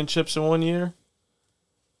 championships in 1 year.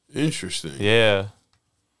 Interesting. Yeah,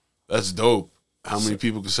 That's dope. How many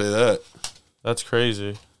people can say that? that's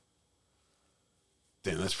crazy.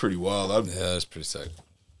 Damn, that's pretty wild. Yeah, that's pretty sick.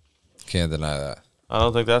 Can't deny that. I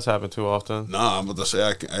don't think that's happened too often. Nah, I'm about to say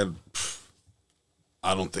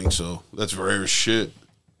I don't think so. That's rare as shit.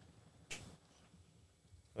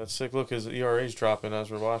 That's sick. Look, his ERA's dropping as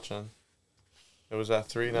we're watching. It was at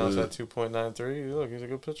 3, now it's at 2.93. Look, he's a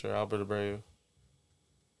good pitcher, Albert Abreu.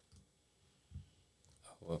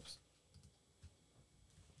 Whoops.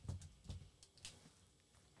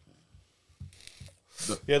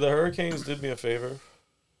 Yeah, the Hurricanes did me a favor.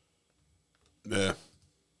 Yeah.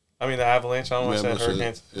 I mean, the Avalanche. I don't want to Yeah, say most of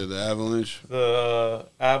Hurricanes. Yeah, the Avalanche. The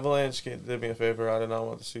Avalanche did me a favor. I did not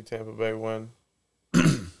want to see Tampa Bay win.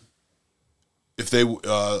 If they,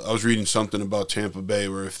 I was reading something about Tampa Bay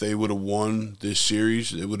where if they would have won this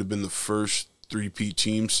series, it would have been the first three-peat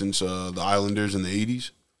team since the Islanders in the 80s.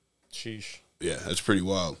 Sheesh. Yeah, that's pretty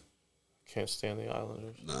wild. Can't stand the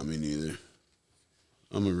Islanders. Nah, me neither.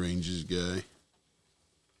 I'm a Rangers guy.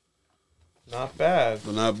 Not bad.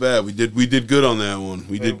 But not bad. We did good on that one.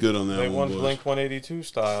 We did good on that one. They won boys. Blink 182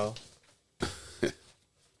 style.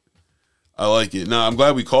 I like it. Nah, I'm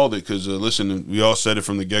glad we called it because, listen, we all said it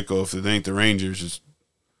from the get-go. If it ain't the Rangers, it's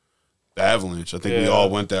the Avalanche. I think we all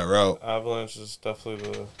went that route. Avalanche is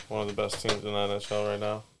definitely one of the best teams in the NHL right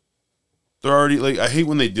now. They're already, like, I hate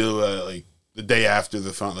when they do, like, the day after the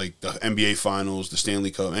NBA Finals, the Stanley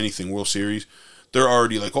Cup, anything, World Series. They're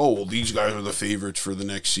already like, oh, well, these guys are the favorites for the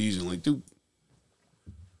next season. Like, dude,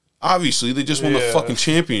 obviously, they just won the fucking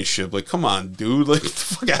championship. Like, come on, dude. Like,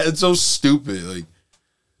 it's so stupid. Like,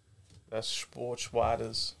 that's Sports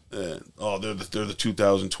Shmorts. Yeah. Oh, they're the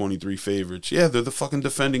 2023 favorites. Yeah, they're the fucking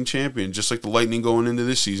defending champion. Just like the Lightning going into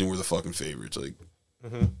this season were the fucking favorites. Like,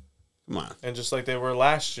 come on. And just like they were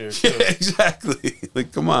last year, too. Yeah, exactly.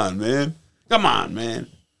 Like, come on, man. Come on, man.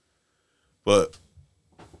 But,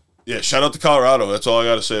 yeah, shout out to Colorado. That's all I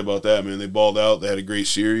got to say about that, man. They balled out. They had a great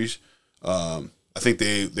series. I think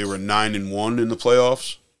they were 9-1 in the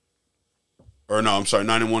playoffs. Or no, I'm sorry,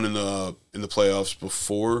 9-1 in the playoffs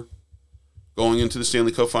before going into the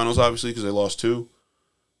Stanley Cup Finals, obviously, because they lost 2.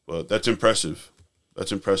 But that's impressive.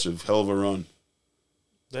 That's impressive. Hell of a run.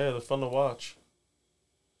 Yeah, they're fun to watch.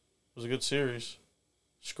 It was a good series.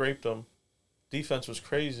 Scraped them. Defense was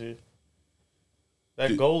crazy.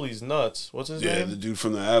 That goalie's nuts. What's his name? Yeah, the dude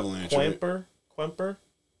from the Avalanche. Quemper? Right? Quemper?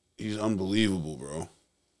 He's unbelievable, bro.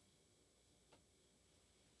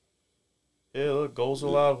 Yeah, look, goals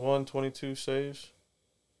allowed, 122 saves.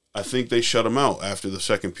 I think they shut him out after the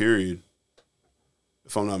second period.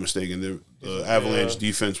 If I'm not mistaken, the Avalanche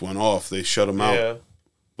defense went off. They shut him out.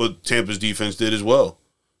 But Tampa's defense did as well.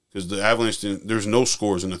 Because the Avalanche didn't, there's no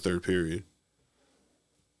scores in the third period.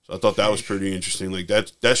 So I thought that was pretty interesting. Like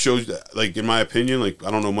that shows that, like, in my opinion, like,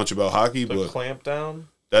 I don't know much about hockey, but clamp down.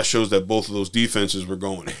 That shows that both of those defenses were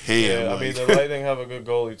going ham. Yeah, I mean, the Lightning have a good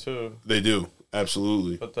goalie too. They do,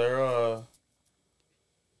 absolutely. But they're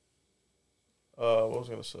what was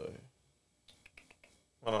I gonna say?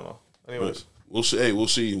 I don't know. Anyways. We'll see. Hey, we'll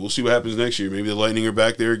see. We'll see what happens next year. Maybe the Lightning are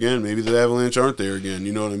back there again. Maybe the Avalanche aren't there again.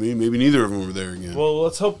 You know what I mean? Maybe neither of them are there again. Well,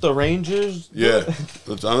 let's hope the Rangers. Yeah,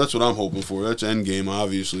 that's what I'm hoping for. That's end game,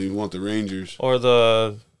 obviously. We want the Rangers or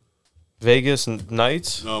the Vegas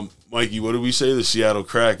Knights. Mikey, what did we say? The Seattle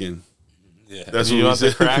Kraken. Yeah, that's you what want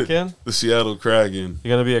the Kraken. The Seattle Kraken. You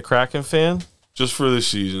gonna be a Kraken fan? Just for this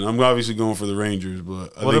season. I'm obviously going for the Rangers,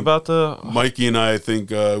 but what about the Mikey and I think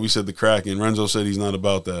we said the Kraken. Renzo said he's not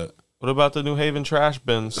about that. What about the New Haven trash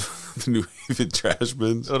bins? The New Haven trash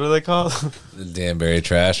bins. What are they called? The Danbury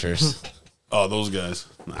Trashers. Oh, those guys.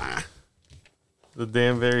 Nah. The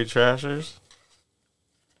Danbury Trashers.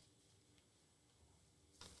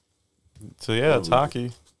 So, yeah, it's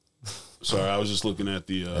hockey. Sorry, I was just looking at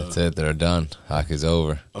the. That's it. They're done. Hockey's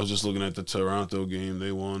over. I was just looking at the Toronto game.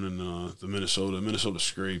 They won, and the Minnesota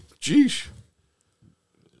scraped. Jeez.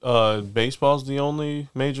 Baseball's the only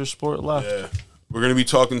major sport left. Yeah. We're going to be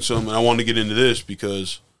talking some, and I wanted to get into this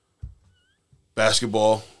because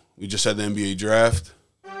basketball, we just had the NBA draft.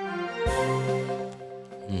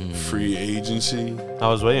 Free agency. I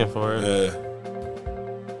was waiting for it. Yeah.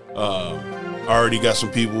 Already got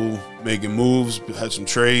some people making moves, had some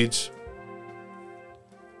trades.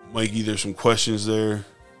 Mikey, there's some questions there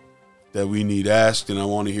that we need asked, and I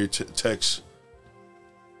want to hear Tex.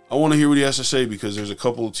 I want to hear what he has to say because there's a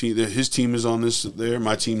couple of teams. His team is on this there.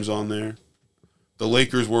 My team's on there. The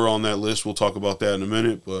Lakers were on that list. We'll talk about that in a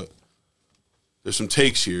minute, but there's some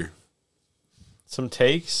takes here. Some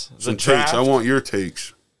takes? Some takes. I want your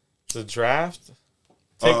takes. The draft?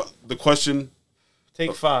 The question.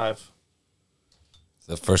 Take 5.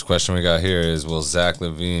 The first question we got here is, will Zach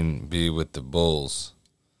LaVine be with the Bulls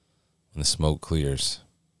when the smoke clears?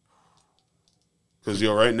 Because,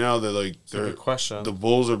 right now, they're like, That's a good question. The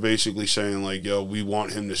Bulls are basically saying, like, we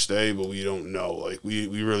want him to stay, but we don't know. Like, we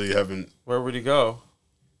really haven't. Where would he go?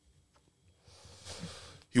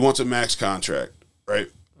 He wants a max contract, right?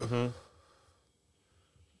 Mm-hmm.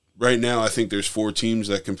 Right now, I think there's 4 teams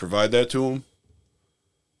that can provide that to him.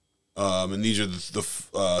 And these are the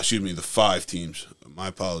 5 teams. My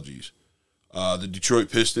apologies. The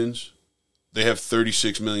Detroit Pistons, they have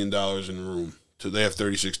 $36 million in room. They have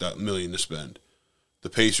 $36 million to spend. The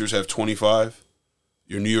Pacers have 25.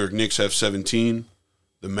 Your New York Knicks have 17.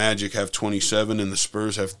 The Magic have 27, and the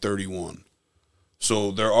Spurs have 31.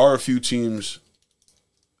 So there are a few teams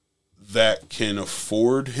that can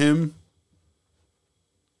afford him.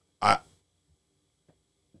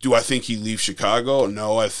 Do I think he leaves Chicago?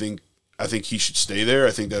 No, I think he should stay there. I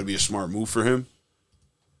think that would be a smart move for him.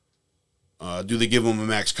 Do they give him a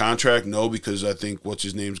max contract? No, because I think what's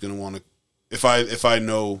his name's going to want to. If I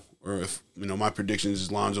know, or if my prediction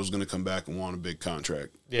is Lonzo's going to come back and want a big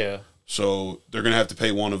contract. Yeah. So they're going to have to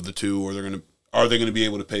pay one of the two, or are they going to be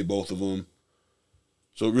able to pay both of them?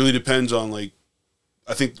 So it really depends on I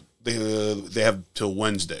think they have till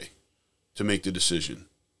Wednesday to make the decision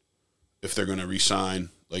if they're going to re-sign,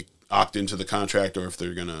 opt into the contract, or if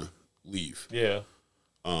they're going to leave. Yeah.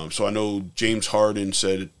 So I know James Harden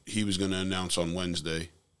said he was going to announce on Wednesday.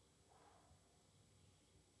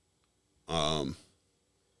 I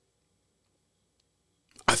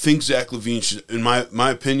think Zach LaVine should, in my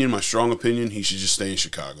opinion, my strong opinion, he should just stay in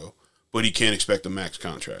Chicago. But he can't expect a max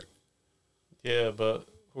contract. Yeah, but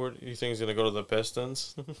where do you think he's going to go to the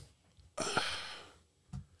Pistons?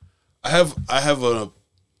 I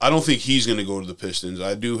don't think he's going to go to the Pistons.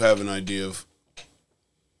 I do have an idea of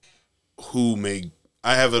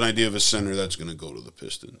I have an idea of a center that's going to go to the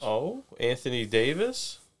Pistons. Oh, Anthony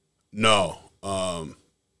Davis? No.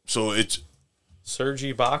 So it's Serge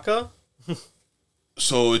Ibaka?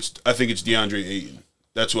 So I think it's DeAndre Ayton.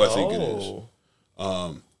 That's who I think it is.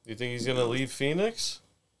 You think he's going to leave Phoenix?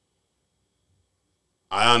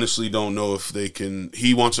 I honestly don't know if they can.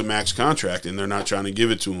 He wants a max contract, and they're not trying to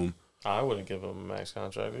give it to him. I wouldn't give him a max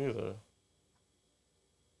contract either.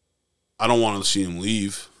 I don't want to see him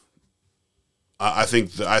leave. I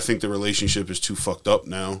think the relationship is too fucked up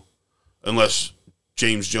now, unless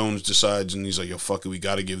James Jones decides and he's like, "Yo, fuck it, we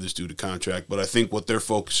got to give this dude a contract." But I think what they're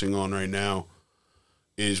focusing on right now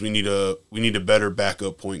is we need a better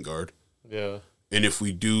backup point guard. Yeah. And if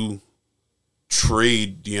we do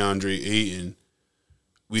trade DeAndre Ayton,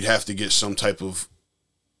 we'd have to get some type of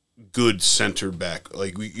good center back.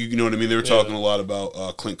 You know what I mean? They were talking a lot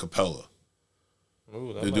about Clint Capella.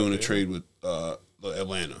 Ooh, they're doing a trade with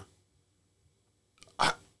Atlanta.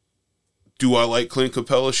 Do I like Clint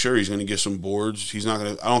Capella? Sure, he's going to get some boards. He's not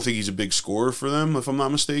going to. I don't think he's a big scorer for them, if I'm not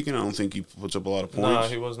mistaken. I don't think he puts up a lot of points. No,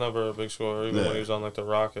 he was never a big scorer, even when he was on the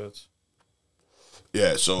Rockets.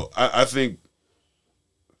 Yeah, so I think,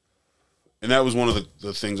 and that was one of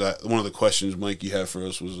the things. One of the questions Mikey had for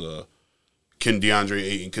us was, can DeAndre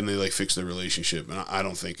Ayton, can they fix their relationship? And I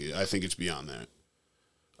don't think it. I think it's beyond that.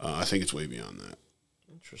 I think it's way beyond that.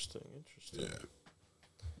 Interesting. Yeah.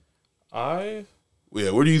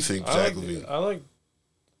 Yeah, what do you think, Zach LaVine?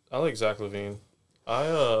 I like Zach LaVine.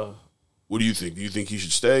 What do you think? Do you think he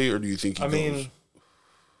should stay, or do you think he goes?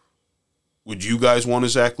 Would you guys want a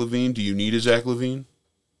Zach LaVine? Do you need a Zach LaVine?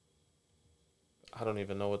 I don't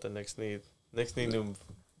even know what the Knicks need. Knicks need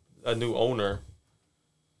a new owner.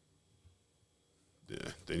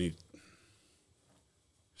 Yeah, they need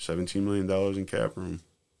 $17 million in cap room.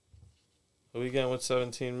 Who we getting with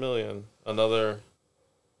 $17 million? Another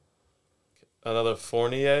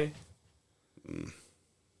Fournier?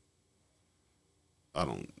 I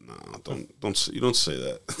don't. No, don't. You don't say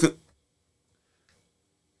that.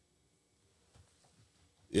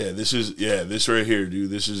 This right here, dude.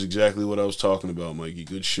 This is exactly what I was talking about, Mikey.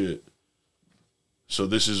 Good shit. So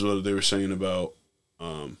this is what they were saying about,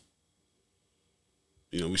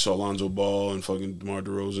 we saw Lonzo Ball and fucking DeMar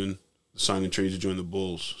DeRozan signing trades to join the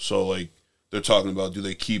Bulls. So, like, they're talking about, do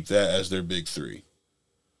they keep that as their big three?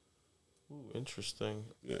 Ooh, interesting.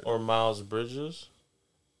 Yeah. Or Miles Bridges?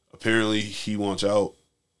 Apparently, he wants out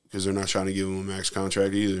because they're not trying to give him a max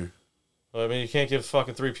contract either. Well, I mean, you can't give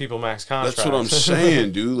fucking 3 people max contracts. That's what I'm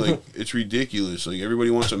saying, dude. Like, it's ridiculous. Like, everybody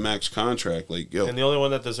wants a max contract. Like, yo. And the only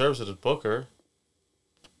one that deserves it is Booker.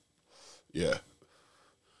 Yeah.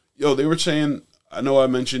 Yo, they were saying, I know I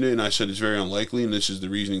mentioned it, and I said it's very unlikely, and this is the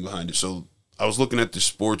reasoning behind it. So, I was looking at the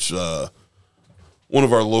sports, one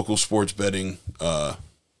of our local sports betting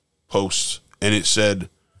posts, and it said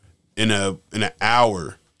in an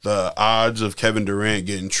hour, the odds of Kevin Durant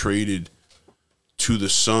getting traded to the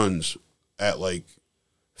Suns at like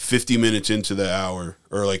 50 minutes into the hour,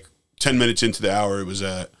 or like 10 minutes into the hour, it was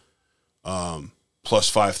at plus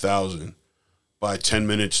 5,000. By 10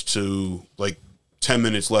 minutes to like 10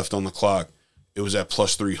 minutes left on the clock, it was at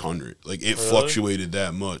plus 300. Like, it fluctuated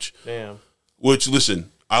that much. Damn. Which, listen,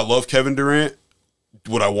 I love Kevin Durant.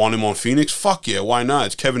 Would I want him on Phoenix? Fuck yeah, why not?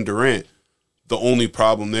 It's Kevin Durant. The only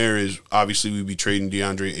problem there is, obviously, we'd be trading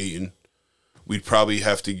DeAndre Ayton. We'd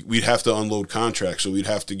have to unload contracts, so we'd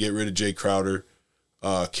have to get rid of Jay Crowder,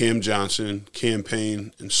 Cam Johnson, Cam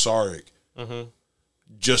Payne, and Saric,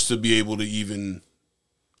 just to be able to even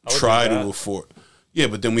try to afford. Yeah,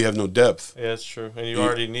 but then we have no depth. Yeah, that's true. And you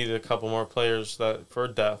already needed a couple more players for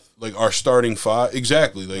depth. Like, our starting five,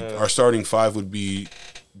 exactly. Like, our starting five would be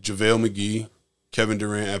JaVale McGee, Kevin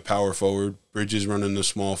Durant at power forward, Bridges running the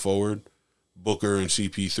small forward, Booker and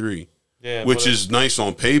CP3. Yeah, which is nice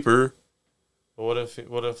on paper. But what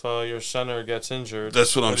if your center gets injured?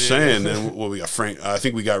 That's what I'm saying. Then we got Frank. I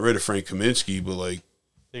think we got rid of Frank Kaminsky, but like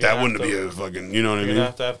that wouldn't be a fucking. You know what I mean?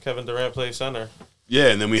 You're gonna have Kevin Durant play center. Yeah,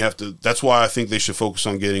 and then we have to. That's why I think they should focus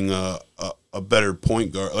on getting a better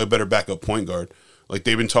point guard, a better backup point guard. Like,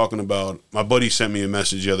 they've been talking about. My buddy sent me a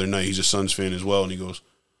message the other night. He's a Suns fan as well, and he goes,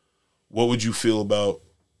 "What would you feel about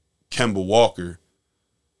Kemba Walker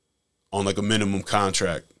on like a minimum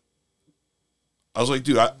contract?" I was like,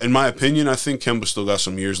 dude, in my opinion, I think Kemba still got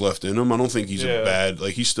some years left in him. I don't think he's a bad,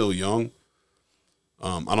 like, he's still young.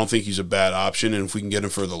 I don't think he's a bad option, and if we can get him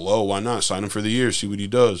for the low, why not? Sign him for the year, see what he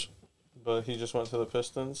does. But he just went to the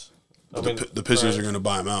Pistons? The Pistons are going to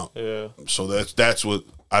buy him out. Yeah. So that's what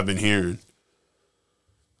I've been hearing.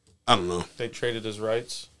 I don't know. They traded his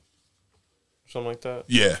rights? Something like that?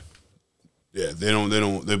 Yeah. Yeah,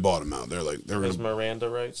 they bought him out. They're his Miranda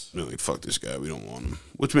rights. They're like, fuck this guy, we don't want him.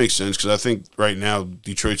 Which makes sense, because I think right now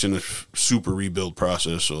Detroit's in a super rebuild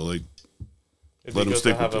process. So like, let him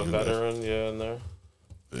stick with a veteran, in there.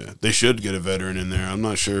 Yeah, they should get a veteran in there. I'm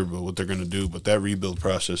not sure about what they're gonna do, but that rebuild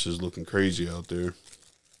process is looking crazy out there.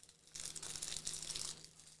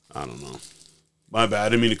 I don't know. My bad. I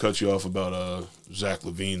didn't mean to cut you off about Zach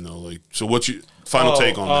LaVine though. Like, so what's your final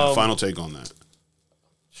take on that? Final take on that.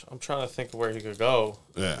 I'm trying to think of where he could go.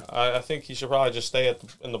 Yeah, I think he should probably just stay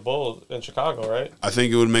in the Bulls in Chicago, right? I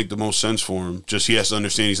think it would make the most sense for him. Just he has to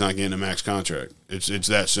understand he's not getting a max contract. It's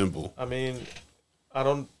that simple. I mean, I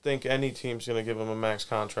don't think any team's going to give him a max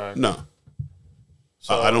contract. No,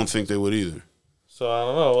 so I don't think they would either. So I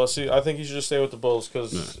don't know. We'll see. I think he should just stay with the Bulls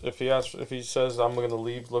because if he says I'm going to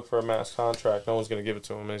leave, look for a max contract, no one's going to give it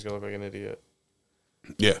to him, and he's going to look like an idiot.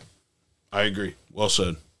 Yeah, I agree. Well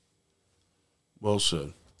said. Well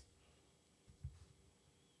said.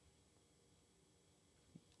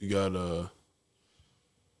 You got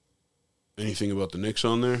anything about the Knicks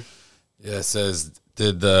on there? Yeah, it says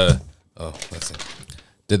did the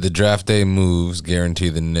draft day moves guarantee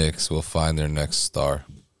the Knicks will find their next star?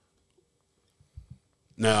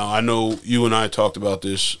 Now, I know you and I talked about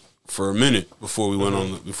this for a minute before we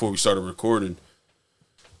went before we started recording.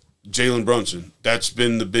 Jalen Brunson, that's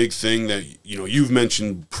been the big thing that you've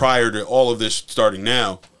mentioned prior to all of this starting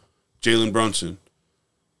now. Jalen Brunson.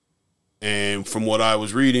 And from what I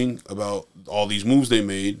was reading about all these moves they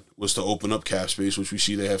made was to open up cap space, which we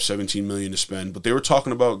see they have $17 million to spend. But they were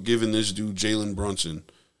talking about giving this dude Jalen Brunson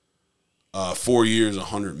 4 years,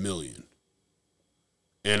 $100 million.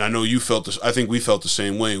 And I know you felt this. I think we felt the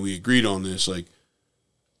same way. We agreed on this. Like,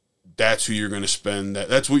 that's who you're going to spend.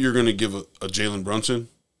 That's what you're going to give a Jalen Brunson.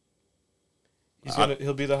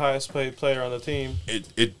 He'll be the highest paid player on the team.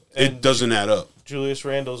 It doesn't add up. Julius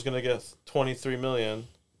Randle's gonna get $23 million.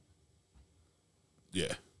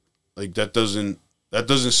 Yeah, like that doesn't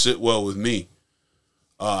sit well with me.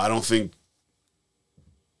 I don't think.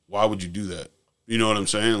 Why would you do that? You know what I'm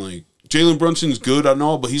saying? Like Jalen Brunson's good, I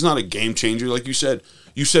know, but he's not a game changer. Like you said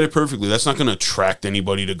it perfectly. That's not going to attract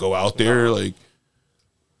anybody to go out there. No. Like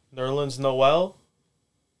Nerlens Noel.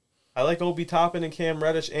 I like Obi Toppin and Cam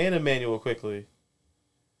Reddish and Emmanuel Quickly.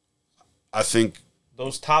 I think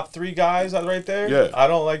those top 3 guys right there. Yeah. I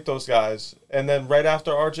don't like those guys. And then right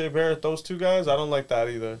after R.J. Barrett, those 2 guys, I don't like that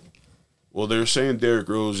either. Well, they're saying Derrick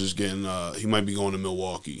Rose is getting. He might be going to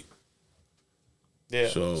Milwaukee. Yeah,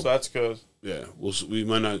 so that's good. Yeah, we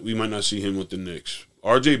might not see him with the Knicks.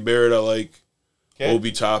 R.J. Barrett, I like.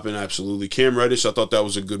 Obi Toppin, absolutely. Cam Reddish, I thought that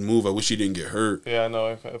was a good move. I wish he didn't get hurt. Yeah, I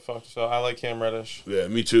know. So I like Cam Reddish. Yeah,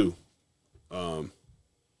 me too.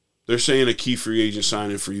 They're saying a key free agent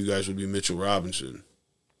signing for you guys would be Mitchell Robinson.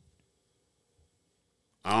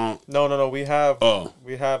 I don't. No. We have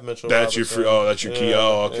Mitchell. That's Robinson. your free. Oh, that's your key. Yeah,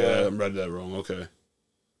 Oh, okay. yeah. I read that wrong. Okay.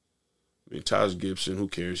 I mean, Taj Gibson. Who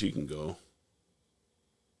cares? He can go.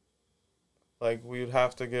 Like we'd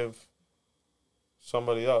have to give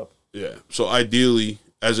somebody up. Yeah. So ideally,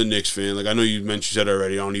 as a Knicks fan, like I know you said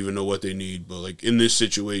already, I don't even know what they need, but like in this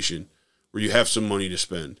situation where you have some money to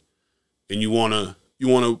spend and you wanna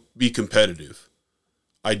be competitive,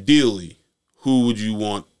 ideally, who would you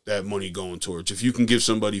want that money going towards? If you can give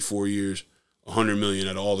somebody 4 years, $100 million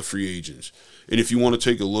at all the free agents, and if you want to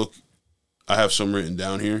take a look, I have some written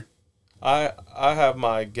down here. I have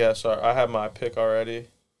my guess. I have my pick already.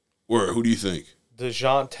 Where? Who do you think?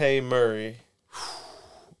 DeJounte Murray.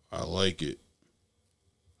 I like it.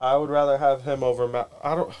 I would rather have him over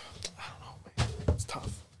I don't know, man. It's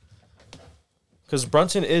tough. Because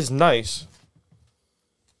Brunson is nice,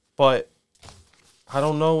 but I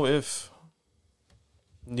don't know if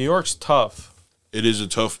New York's tough. It is a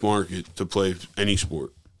tough market to play any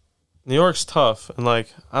sport. New York's tough, and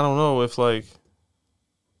like I don't know if like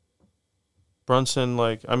Brunson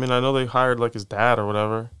I know they hired like his dad or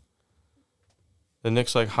whatever. The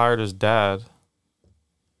Knicks like hired his dad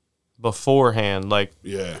beforehand, like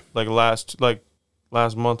last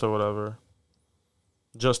month or whatever,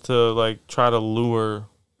 just to like try to lure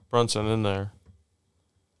Brunson in there,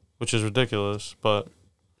 which is ridiculous. But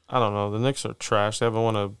I don't know. The Knicks are trash. They haven't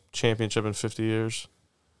won a championship in 50 years.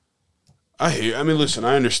 Listen,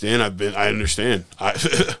 I understand. I understand.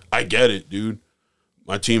 I get it, dude.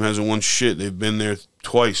 My team hasn't won shit. They've been there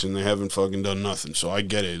twice and they haven't fucking done nothing. So I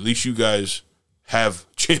get it. At least you guys have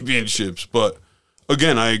championships. But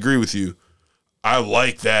again, I agree with you. I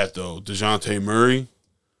like that though. DeJounte Murray.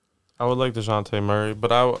 I would like DeJounte Murray,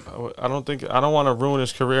 but I don't want to ruin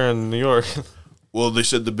his career in New York. Well, they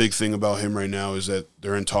said the big thing about him right now is that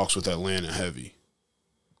they're in talks with Atlanta heavy.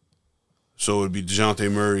 So it would be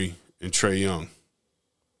DeJounte Murray and Trae Young.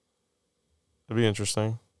 It'd be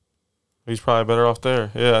interesting. He's probably better off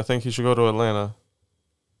there. Yeah, I think he should go to Atlanta.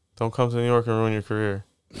 Don't come to New York and ruin your career.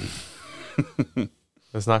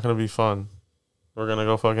 It's not going to be fun. We're going to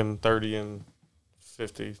go fucking 30 and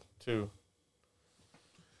 52.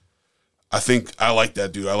 I think I like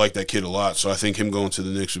that dude. I like that kid a lot. So I think him going to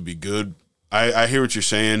the Knicks would be good. I hear what you're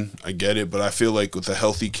saying. I get it. But I feel like with a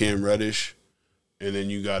healthy Cam Reddish, and then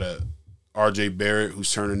you got a R.J. Barrett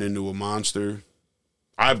who's turning into a monster.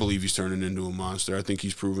 I believe he's turning into a monster. I think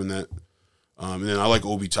he's proven that. And then I like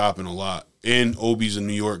Obi Toppin a lot. And Obi's a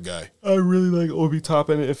New York guy. I really like Obi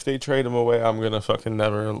Toppin. If they trade him away, I'm going to fucking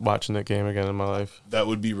never watch that game again in my life. That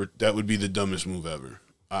would be the dumbest move ever.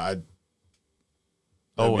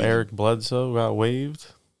 Eric Bledsoe got waived?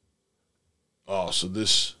 Oh, so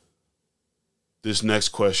this next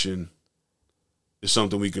question is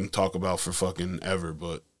something we can talk about for fucking ever,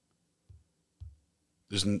 but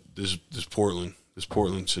this Portland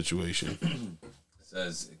situation.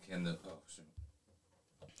 Says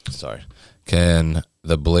can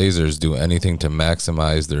the Blazers do anything to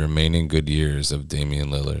maximize the remaining good years of Damian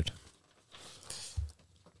Lillard?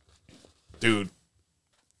 Dude.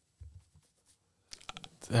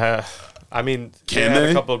 I mean, can they they? had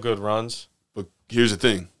a couple of good runs. But here's the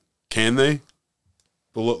thing. Can they?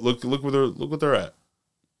 But look what they're at.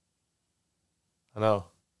 I know.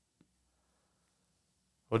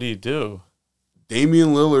 What do you do? Damian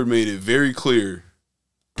Lillard made it very clear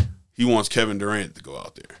he wants Kevin Durant to go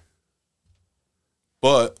out there.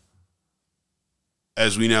 But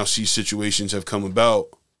as we now see situations have come about,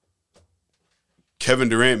 Kevin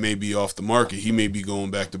Durant may be off the market. He may be going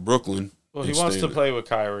back to Brooklyn. Well, he wants to play with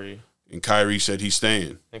Kyrie. And Kyrie said he's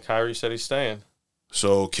staying. And Kyrie said he's staying.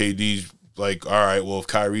 So KD's like, all right, well, if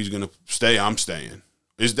Kyrie's going to stay, I'm staying.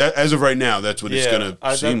 Is that as of right now? That's what it's going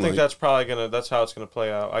to seem like. I think that's probably that's how it's going to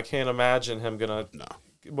play out. I can't imagine him going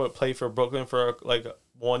to play for Brooklyn for like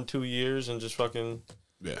 1-2 years and just fucking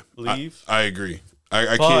leave. I agree.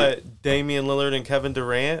 I but can't. Damian Lillard and Kevin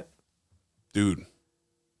Durant, dude,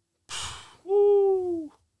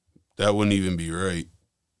 woo. That wouldn't even be right.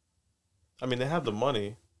 I mean, they have the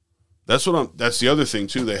money. That's the other thing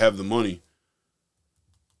too. They have the money.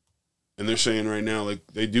 And they're saying right now, like,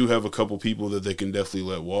 they do have a couple people that they can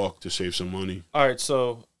definitely let walk to save some money. All right,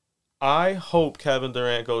 so I hope Kevin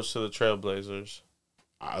Durant goes to the Trailblazers.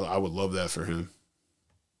 I would love that for him.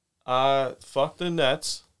 Fuck the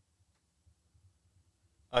Nets.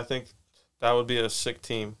 I think that would be a sick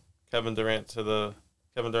team. Kevin Durant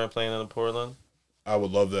playing in Portland. I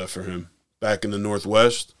would love that for him. Back in the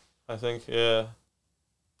Northwest. I think, yeah.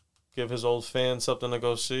 Give his old fans something to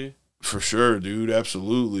go see. For sure, dude.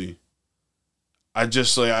 Absolutely. I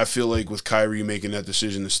feel like with Kyrie making that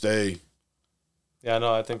decision to stay. Yeah,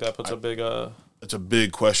 no, I think that puts a big it's a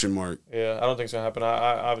big question mark. Yeah, I don't think it's gonna happen.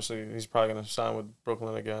 I obviously he's probably gonna sign with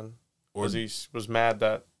Brooklyn again. Because he was mad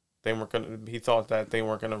that he thought that they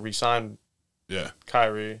weren't gonna re-sign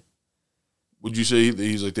Kyrie. Would you say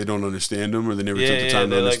he's like they don't understand him or they never took the time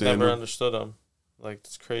to understand him? Never understood him. Like,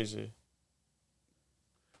 it's crazy.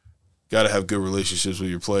 Got to have good relationships with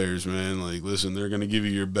your players, man. Like, listen, they're going to give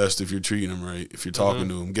you your best if you're treating them right, if you're talking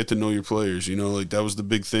to them. Get to know your players. You know, like, that was the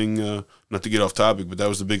big thing, not to get off topic, but that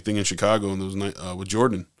was the big thing in Chicago in those with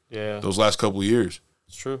Jordan. Yeah. Those last couple of years.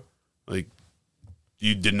 It's true. Like,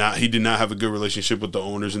 he did not have a good relationship with the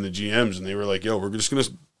owners and the GMs, and they were like, yo, we're just going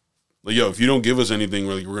to, like, yo, if you don't give us anything,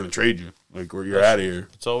 we're going to trade you. Like, you're out of here.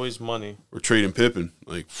 It's always money. We're trading Pippen.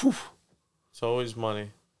 Like, whew. It's always money.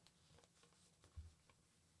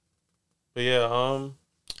 But yeah,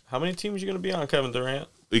 how many teams are you going to be on, Kevin Durant?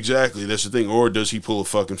 Exactly, that's the thing. Or does he pull a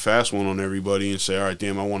fucking fast one on everybody and say, all right,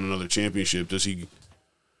 damn, I want another championship? Does he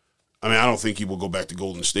 – I mean, I don't think he will go back to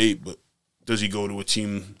Golden State, but does he go to a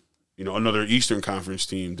team, you know, another Eastern Conference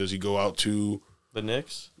team? Does he go out to – the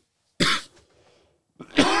Knicks?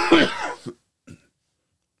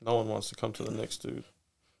 No one wants to come to the Knicks, dude.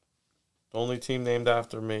 The only team named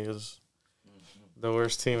after me is the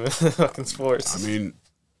worst team in fucking sports. I mean –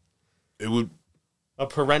 it would a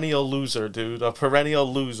perennial loser, dude. A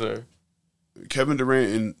perennial loser. Kevin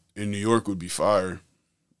Durant in New York would be fire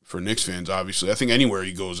for Knicks fans, obviously. I think anywhere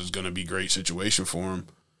he goes is going to be a great situation for him.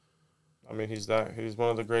 I mean, he's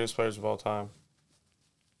one of the greatest players of all time.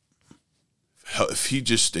 If he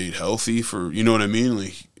just stayed healthy for, you know what I mean?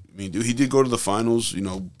 Like, I mean, dude, he did go to the finals, you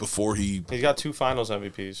know, before he's got 2 finals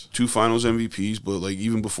MVPs. 2 finals MVPs, but like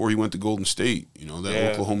even before he went to Golden State, you know,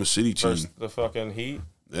 that Oklahoma City team. First, the fucking Heat.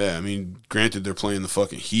 Yeah, I mean, granted, they're playing the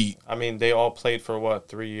fucking Heat. I mean, they all played for, what,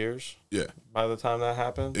 3 years? Yeah. By the time that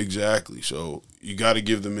happened? Exactly. So, you got to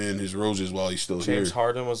give the man his roses while he's still here. James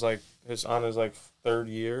Harden was, like, on his 3rd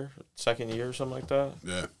year, 2nd year, something like that?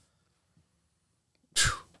 Yeah.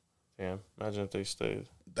 Damn, imagine if they stayed.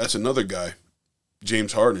 That's another guy,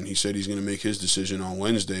 James Harden. He said he's going to make his decision on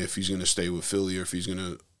Wednesday if he's going to stay with Philly or if he's going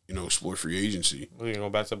to, you know, explore free agency. Are you going to go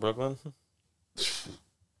back to Brooklyn?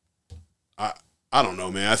 I don't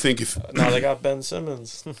know, man. I think if now they got Ben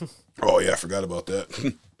Simmons. Oh yeah, I forgot about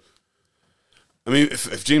that. I mean,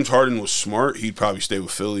 if James Harden was smart, he'd probably stay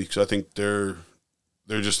with Philly because I think they're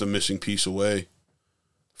just a missing piece away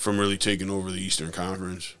from really taking over the Eastern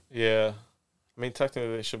Conference. Yeah, I mean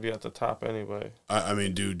technically they should be at the top anyway. I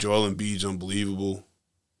mean, dude, Joel Embiid's unbelievable.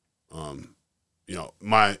 You know,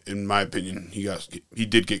 in my opinion, he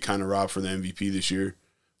did get kind of robbed for the MVP this year.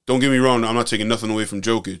 Don't get me wrong, I'm not taking nothing away from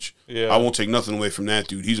Jokic. Yeah. I won't take nothing away from that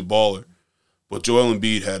dude. He's a baller. But Joel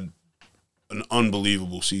Embiid had an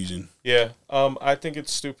unbelievable season. Yeah. I think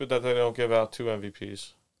it's stupid that they don't give out 2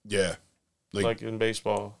 MVPs. Yeah. Like in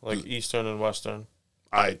baseball, like Eastern and Western.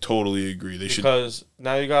 I totally agree. Because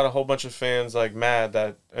now you got a whole bunch of fans like mad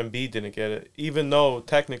that Embiid didn't get it, even though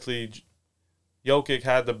technically Jokic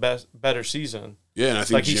had the better season. Yeah, and I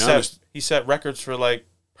think like he set records for like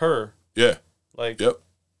per. Yeah. Like yep.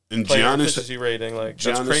 And Giannis efficiency rating, like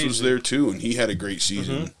that's crazy. Was there too, and he had a great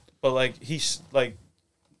season. Mm-hmm. But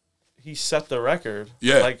he set the record.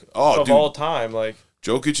 Yeah, like of all time. Like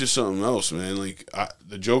Jokic is something else, man. Like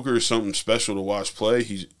the Joker is something special to watch play.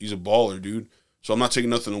 He's a baller, dude. So I'm not taking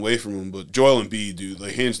nothing away from him, but Joel Embiid, dude,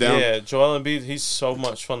 like hands down. Yeah, Joel Embiid, he's so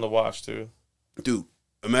much fun to watch, dude. Dude,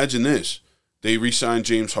 imagine this: they re-sign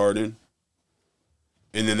James Harden,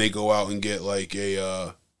 and then they go out and get like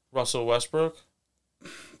a Russell Westbrook.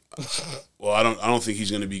 Well, I don't think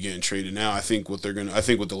he's going to be getting traded now. I think what the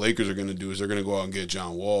Lakers are going to do is they're going to go out and get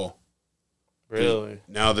John Wall. Really?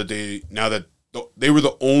 Now that they were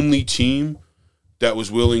the only team that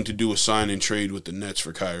was willing to do a sign and trade with the Nets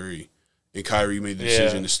for Kyrie, and Kyrie made the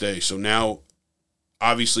decision to stay. So now,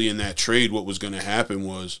 obviously, in that trade, what was going to happen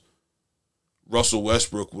was Russell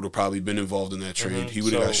Westbrook would have probably been involved in that trade. He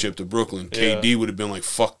would have got shipped to Brooklyn. KD would have been like,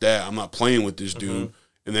 "Fuck that! I'm not playing with this dude,"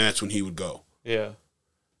 and then that's when he would go. Yeah.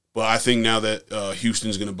 But I think now that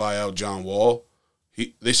Houston's going to buy out John Wall,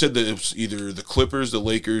 they said that it was either the Clippers, the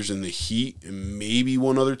Lakers, and the Heat, and maybe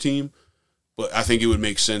one other team. But I think it would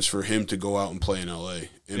make sense for him to go out and play in LA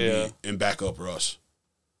and back up Russ.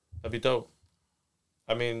 That'd be dope.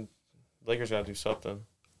 I mean, Lakers got to do something.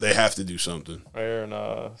 They have to do something. They're in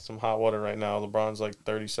some hot water right now. LeBron's like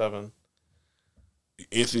 37.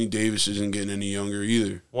 Anthony Davis isn't getting any younger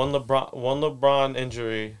either. One LeBron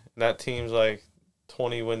injury, and that team's like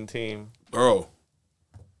 20-win team. Bro,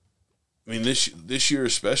 I mean, this year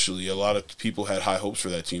especially, a lot of people had high hopes for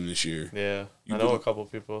that team this year. Yeah, I know a couple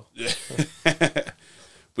people.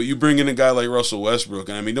 But you bring in a guy like Russell Westbrook,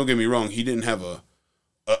 and I mean, don't get me wrong, he didn't have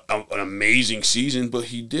an amazing season, but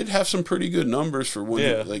he did have some pretty good numbers for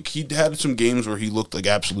when he had some games where he looked like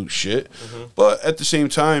absolute shit. But at the same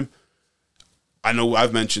time, I know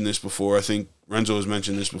I've mentioned this before. I think Renzo has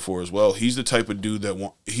mentioned this before as well. He's the type of dude that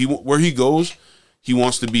where he goes, he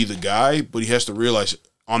wants to be the guy, but he has to realize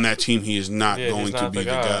on that team he is not going to be the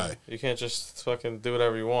guy. You can't just fucking do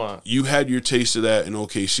whatever you want. You had your taste of that in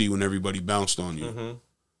OKC when everybody bounced on you.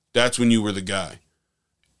 That's when you were the guy.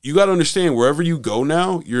 You got to understand, wherever you go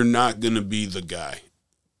now, you're not going to be the guy.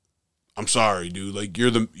 I'm sorry, dude. Like,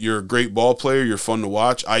 you're a great ball player. You're fun to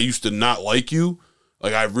watch. I used to not like you.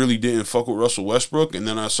 Like, I really didn't fuck with Russell Westbrook, and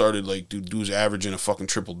then I started, like, dude's averaging a fucking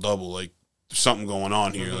triple-double. Like, there's something going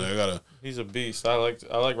on here. Like, He's a beast. I like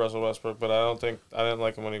Russell Westbrook, but I didn't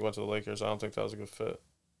like him when he went to the Lakers. I don't think that was a good fit.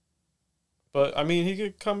 But, I mean, he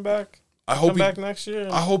could come back. Come back next year.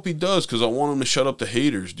 I hope he does, because I want him to shut up the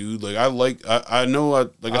haters, dude. Like, I don't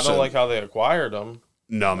like how they acquired him.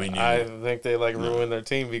 No, I mean, I think they ruined their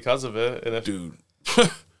team because of it. And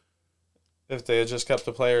if they had just kept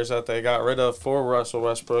the players that they got rid of for Russell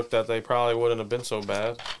Westbrook, that they probably wouldn't have been so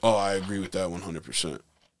bad. Oh, I agree with that 100%.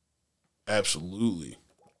 Absolutely.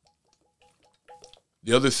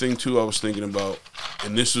 The other thing too, I was thinking about,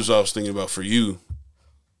 and this was I was thinking about for you.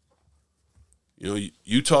 You know,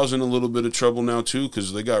 Utah's in a little bit of trouble now, too,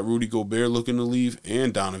 because they got Rudy Gobert looking to leave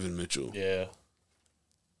and Donovan Mitchell. Yeah.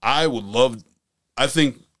 I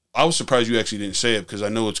think, I was surprised you actually didn't say it, because I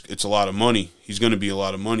know it's a lot of money. He's going to be a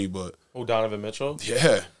lot of money, but. Oh, Donovan Mitchell?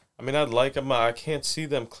 Yeah. I mean, I'd like him. I can't see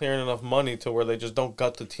them clearing enough money to where they just don't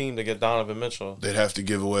gut the team to get Donovan Mitchell. They'd have to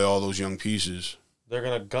give away all those young pieces. They're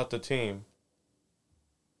going to gut the team.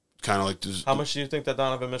 Kind of like this. How much do you think that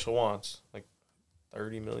Donovan Mitchell wants? Like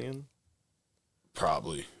 $30 million?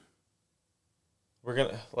 Probably. We're going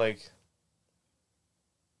to,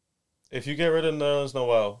 if you get rid of Nerlens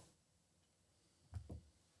Noel,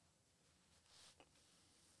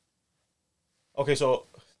 okay, so,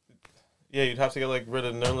 yeah, you'd have to get, rid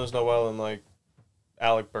of Nerlens Noel and,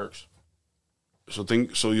 Alec Burks.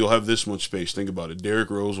 So you'll have this much space. Think about it. Derrick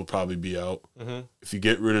Rose will probably be out. If you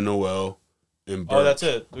get rid of Noel and Burks. Oh, that's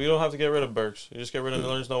it. We don't have to get rid of Burks. You just get rid of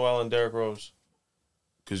Nerlens Noel and Derrick Rose.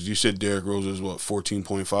 Because you said Derrick Rose is,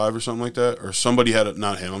 14.5 or something like that? Or somebody had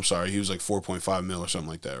not him. I'm sorry. He was 4.5 mil or something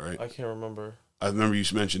like that, right? I can't remember. I remember you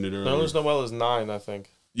mentioned it earlier. Nerlens Noel is 9, I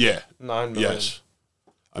think. Yeah. 9 million. Yes.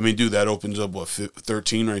 I mean, dude, that opens up,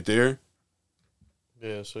 13 right there?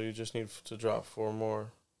 Yeah, so you just need to drop 4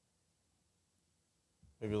 more.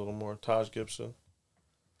 Maybe a little more. Taj Gibson.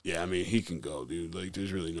 Yeah, I mean, he can go, dude.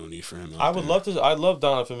 There's really no need for him. I love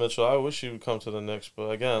Donovan Mitchell. I wish he would come to the Knicks,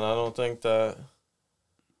 but again, I don't think that.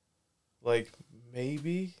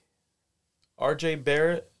 Maybe R.J.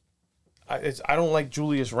 Barrett. I don't like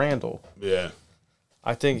Julius Randle. Yeah.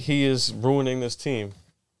 I think he is ruining this team.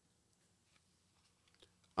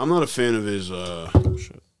 I'm not a fan of his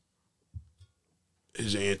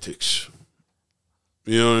antics.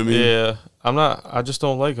 You know what I mean? Yeah. I just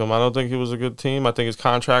don't like him. I don't think he was a good team. I think his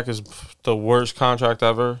contract is the worst contract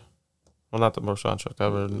ever. Well, not the worst contract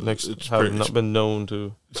ever. Knicks have not been known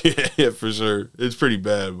to. Yeah, for sure. It's pretty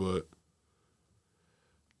bad, but.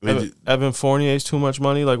 Evan Fournier's too much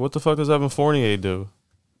money. What the fuck does Evan Fournier do?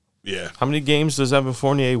 Yeah. How many games does Evan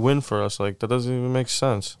Fournier win for us? That doesn't even make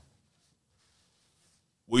sense.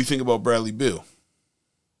 What do you think about Bradley Beal?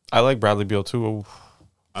 I like Bradley Beal too. Ooh.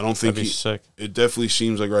 I don't think he's sick. It definitely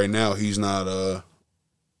seems like right now he's not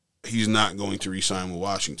going to re-sign with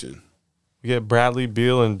Washington. You get Bradley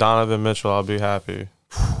Beal and Donovan Mitchell, I'll be happy.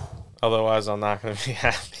 Otherwise, I'm not going to be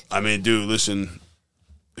happy. I mean, dude, listen,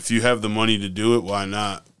 if you have the money to do it, why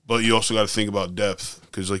not? But you also got to think about depth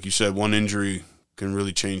because, like you said, one injury can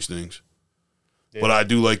really change things. Yeah. But I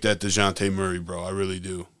do like that DeJounte Murray, bro. I really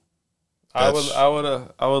do. I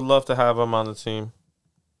would love to have him on the team.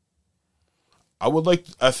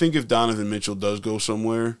 I think if Donovan Mitchell does go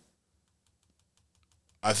somewhere,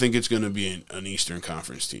 I think it's going to be an Eastern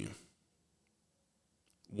Conference team.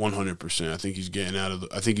 100%. I think he's getting out of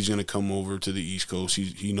I think he's going to come over to the East Coast.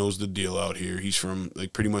 He knows the deal out here. He's from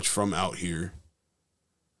pretty much from out here.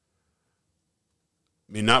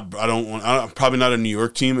 I mean, probably not a New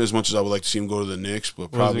York team as much as I would like to see him go to the Knicks,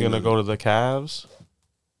 but probably. Is he going to go to the Cavs?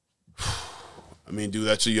 I mean, dude,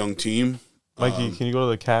 that's a young team. Mikey, can you go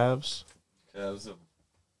to the Cavs?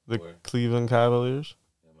 The Cleveland Cavaliers?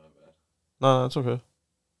 Yeah, my bad. No, that's okay.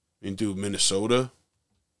 I mean, dude, Minnesota,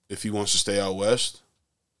 if he wants to stay out west,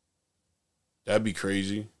 that'd be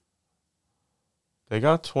crazy. They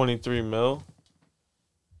got 23 mil.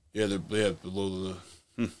 Yeah, they're below the.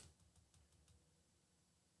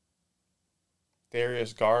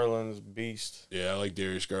 Darius Garland's beast. Yeah, I like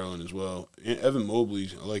Darius Garland as well. And Evan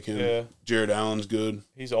Mobley, I like him. Yeah. Jared Allen's good.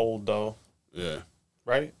 He's old, though. Yeah.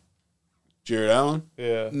 Right? Jared Allen?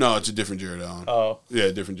 Yeah. No, it's a different Jared Allen. Oh.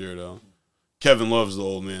 Yeah, different Jared Allen. Kevin Love's the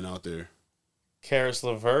old man out there. Karis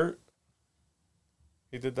LeVert.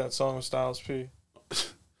 He did that song with Styles P.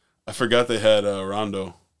 I forgot they had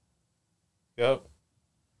Rondo. Yep.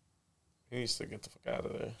 He needs to get the fuck out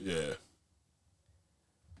of there. Yeah.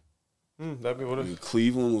 That'd be what I mean,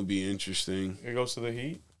 Cleveland would be interesting. He goes to the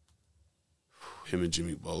Heat. Him and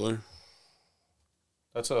Jimmy Butler.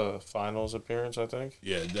 That's a finals appearance, I think.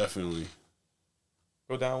 Yeah, definitely.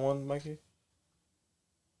 Go down one, Mikey.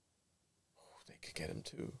 They could get him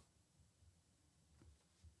too.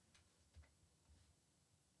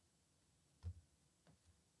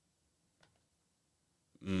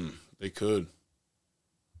 They could.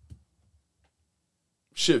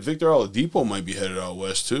 Shit, Victor Oladipo might be headed out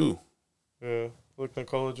west too. Yeah, look,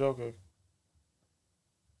 Nikola Jokic.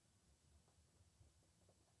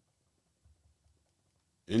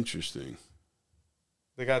 Interesting.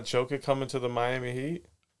 They got Jokic coming to the Miami Heat.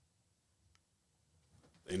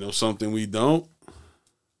 They know something we don't.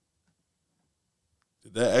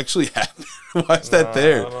 Did that actually happen? Why is that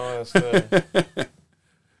there? I don't know that's there.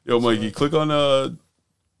 Yo, Mikey, click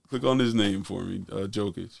on his name for me,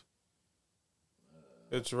 Jokic.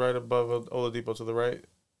 It's right above Oladipo to the right.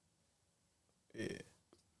 Yeah.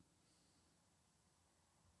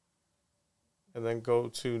 And then go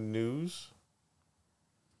to news.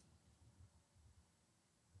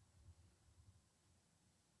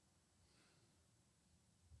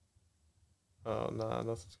 Oh, nah,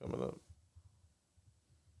 nothing's coming up.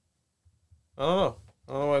 I don't know.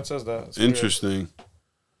 I don't know why it says that. It's interesting. Weird.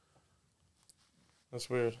 That's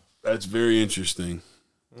weird. That's very interesting.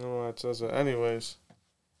 I don't know why it says that. Anyways.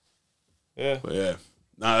 Yeah. But yeah.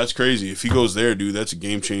 Nah, that's crazy. If he goes there, dude, that's a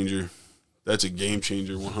game changer. That's a game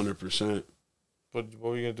changer, 100%. But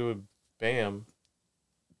what are you going to do with Bam?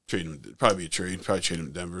 Trade him. Probably be a trade. Probably trade him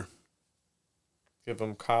to Denver. Give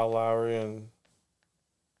him Kyle Lowry and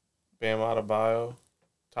Bam Adebayo,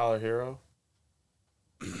 Tyler Hero.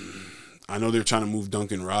 I know they're trying to move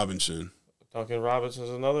Duncan Robinson. Duncan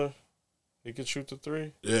Robinson's another. He could shoot the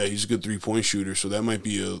three. Yeah, he's a good 3-point shooter, so that might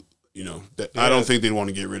be Yeah. I don't think they'd want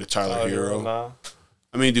to get rid of Tyler Hero. Nah.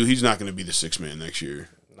 I mean, dude, he's not going to be the sixth man next year.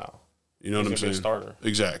 No. You know what I'm saying? He's a starter.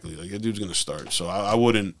 Exactly. Like, that dude's going to start. So I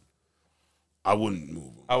wouldn't move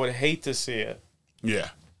him. I would hate to see it. Yeah.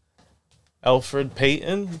 Elfrid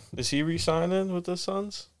Payton, is he re-signing with the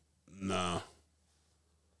Suns? Nah.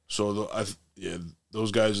 So,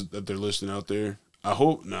 those guys that they're listing out there, I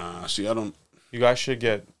hope, see, I don't. You guys should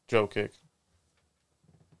get Jokic.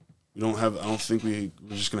 I don't think we're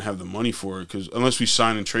just going to have the money for it, because unless we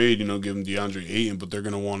sign and trade, give them DeAndre Ayton, but they're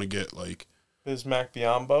going to want to get, like. Bismack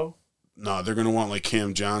Biyombo? Nah, they're going to want, like,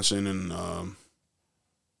 Cam Johnson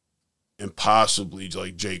and possibly,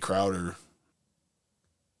 like, Jay Crowder.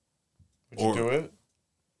 Would you do it?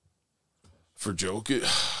 For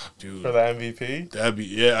Jokic? Dude. For the MVP? That'd be,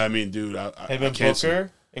 yeah, I mean, dude. Him and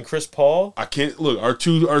Booker and Chris Paul? I can't, look, our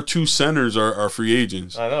two centers are free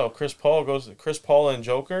agents. I know. Chris Paul and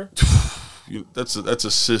Joker? That's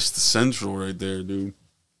assist central right there, dude.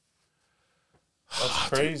 That's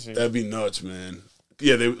crazy. Dude, that'd be nuts, man.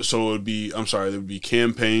 Yeah, there would be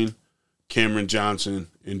Cam Payne, Cameron Johnson,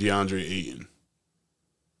 and DeAndre Ayton.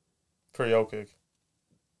 For Jokic.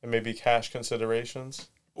 And maybe cash considerations?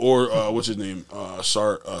 Or what's his name?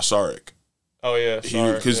 Saric. Oh yeah,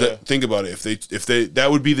 because think about it. If they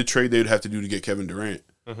that would be the trade they would have to do to get Kevin Durant.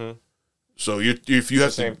 Mm-hmm. So if you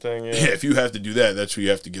have same thing, yeah. If you have to do that, that's what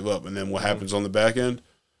you have to give up. And then what happens on the back end?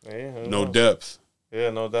 Yeah, no depth. Yeah,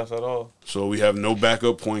 no death at all. So we have no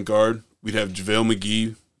backup point guard. We'd have JaVale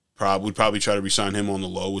McGee. We'd probably try to re-sign him on the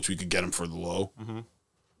low, which we could get him for the low. Mm-hmm.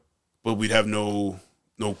 But we'd have no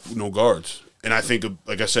guards. And I think,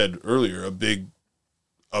 like I said earlier, a big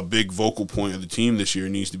vocal point of the team this year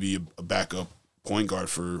needs to be a backup point guard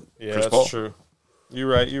for Chris Paul. That's true. You're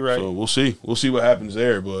right. So we'll see. We'll see what happens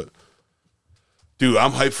there. But dude,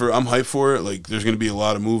 I'm hyped for it. Like, there's going to be a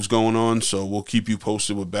lot of moves going on, so we'll keep you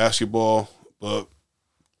posted with basketball. And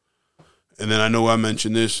then I know I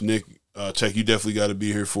mentioned this, Nick. Tech, you definitely got to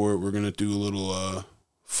be here for it. We're going to do a little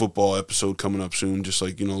football episode coming up soon, just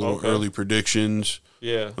like, little early predictions.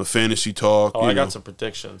 Yeah. A fantasy talk. Oh, I got some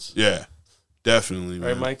predictions. Yeah, definitely, man.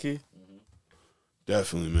 Right, Mikey?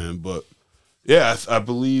 Definitely, man. But, yeah, I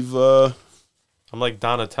believe I'm like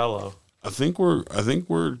Donatello. I think we're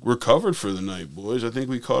covered for the night, boys. I think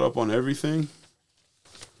we caught up on everything.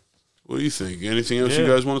 What do you think? Anything else you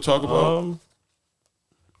guys want to talk about?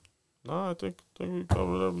 No, I think we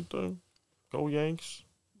covered everything. Go Yanks.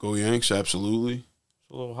 Go Yanks, absolutely. It's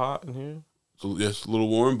a little hot in here. So, yes, a little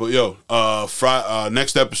warm. But,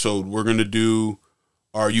 next episode, we're going to do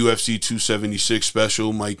our UFC 276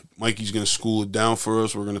 special. Mikey's going to school it down for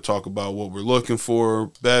us. We're going to talk about what we're looking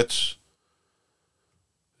for, bets.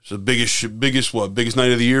 It's the biggest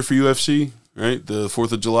night of the year for UFC, right? The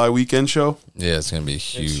 4th of July weekend show. Yeah, it's going to be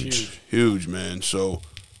huge. Huge, man. So,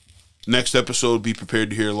 next episode, be prepared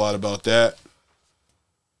to hear a lot about that.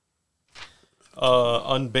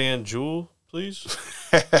 Unban Jewel, please.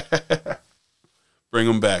 Bring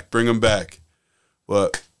them back.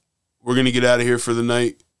 But we're going to get out of here for the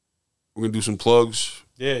night. We're going to do some plugs.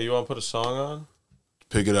 Yeah, you want to put a song on?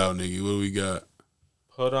 Pick it out, nigga. What do we got?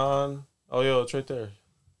 Put on. Oh, yo, it's right there.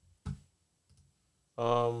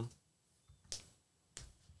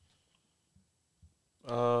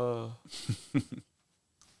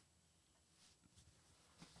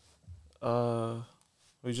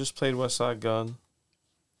 We just played West Side Gun.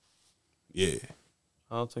 Yeah.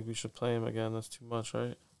 I don't think we should play him again. That's too much,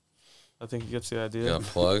 right? I think he gets the idea. Got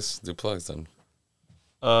plugs? Do plugs then.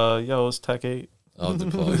 Yo, it's Tech8. I'll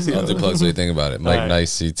do plugs. What do you think about it? Mike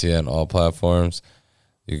Nice, CTN, all platforms.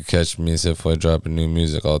 You can catch me and Sifway dropping new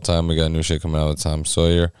music all the time. We got new shit coming out with Tom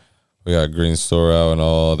Sawyer. We got Green Store out and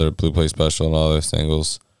all other Blue Play Special and all their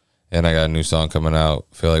singles. And I got a new song coming out,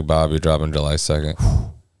 Feel Like Bobby, dropping July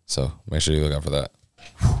 2nd. So make sure you look out for that.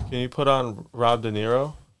 Can you put on Rob De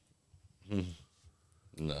Niro?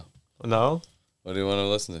 No. No? What do you want to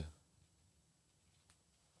listen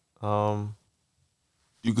to?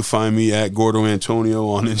 You can find me at Gordo Antonio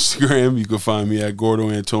on Instagram. You can find me at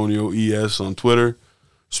Gordo Antonio ES on Twitter.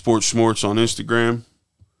 Sports Shmorts on Instagram.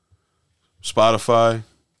 Spotify.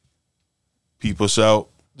 Peep us out.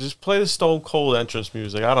 Just play the Stone Cold entrance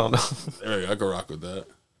music. I don't know. There you go. I can rock with that.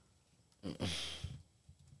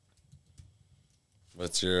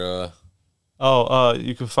 What's your...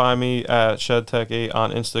 you can find me at ShedTech8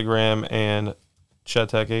 on Instagram and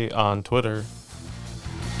ShedTech8 on Twitter.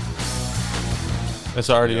 It's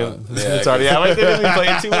already it's already out. Like, they didn't even play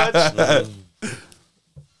it too much.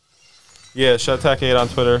 Yeah, ShedTech8 on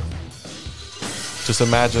Twitter. Just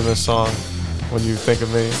imagine this song when you think of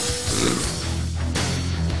me.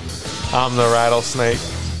 I'm the rattlesnake.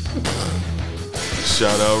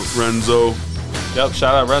 Shout out Renzo. Yep,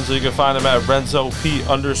 shout out Renzo. You can find him at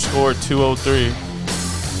RenzoP_203.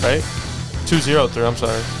 Right? 203, I'm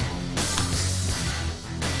sorry.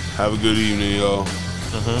 Have a good evening, y'all.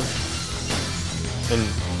 And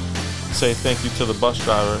say thank you to the bus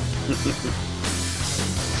driver.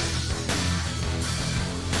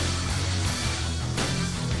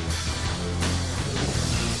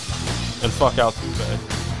 And fuck out the bay.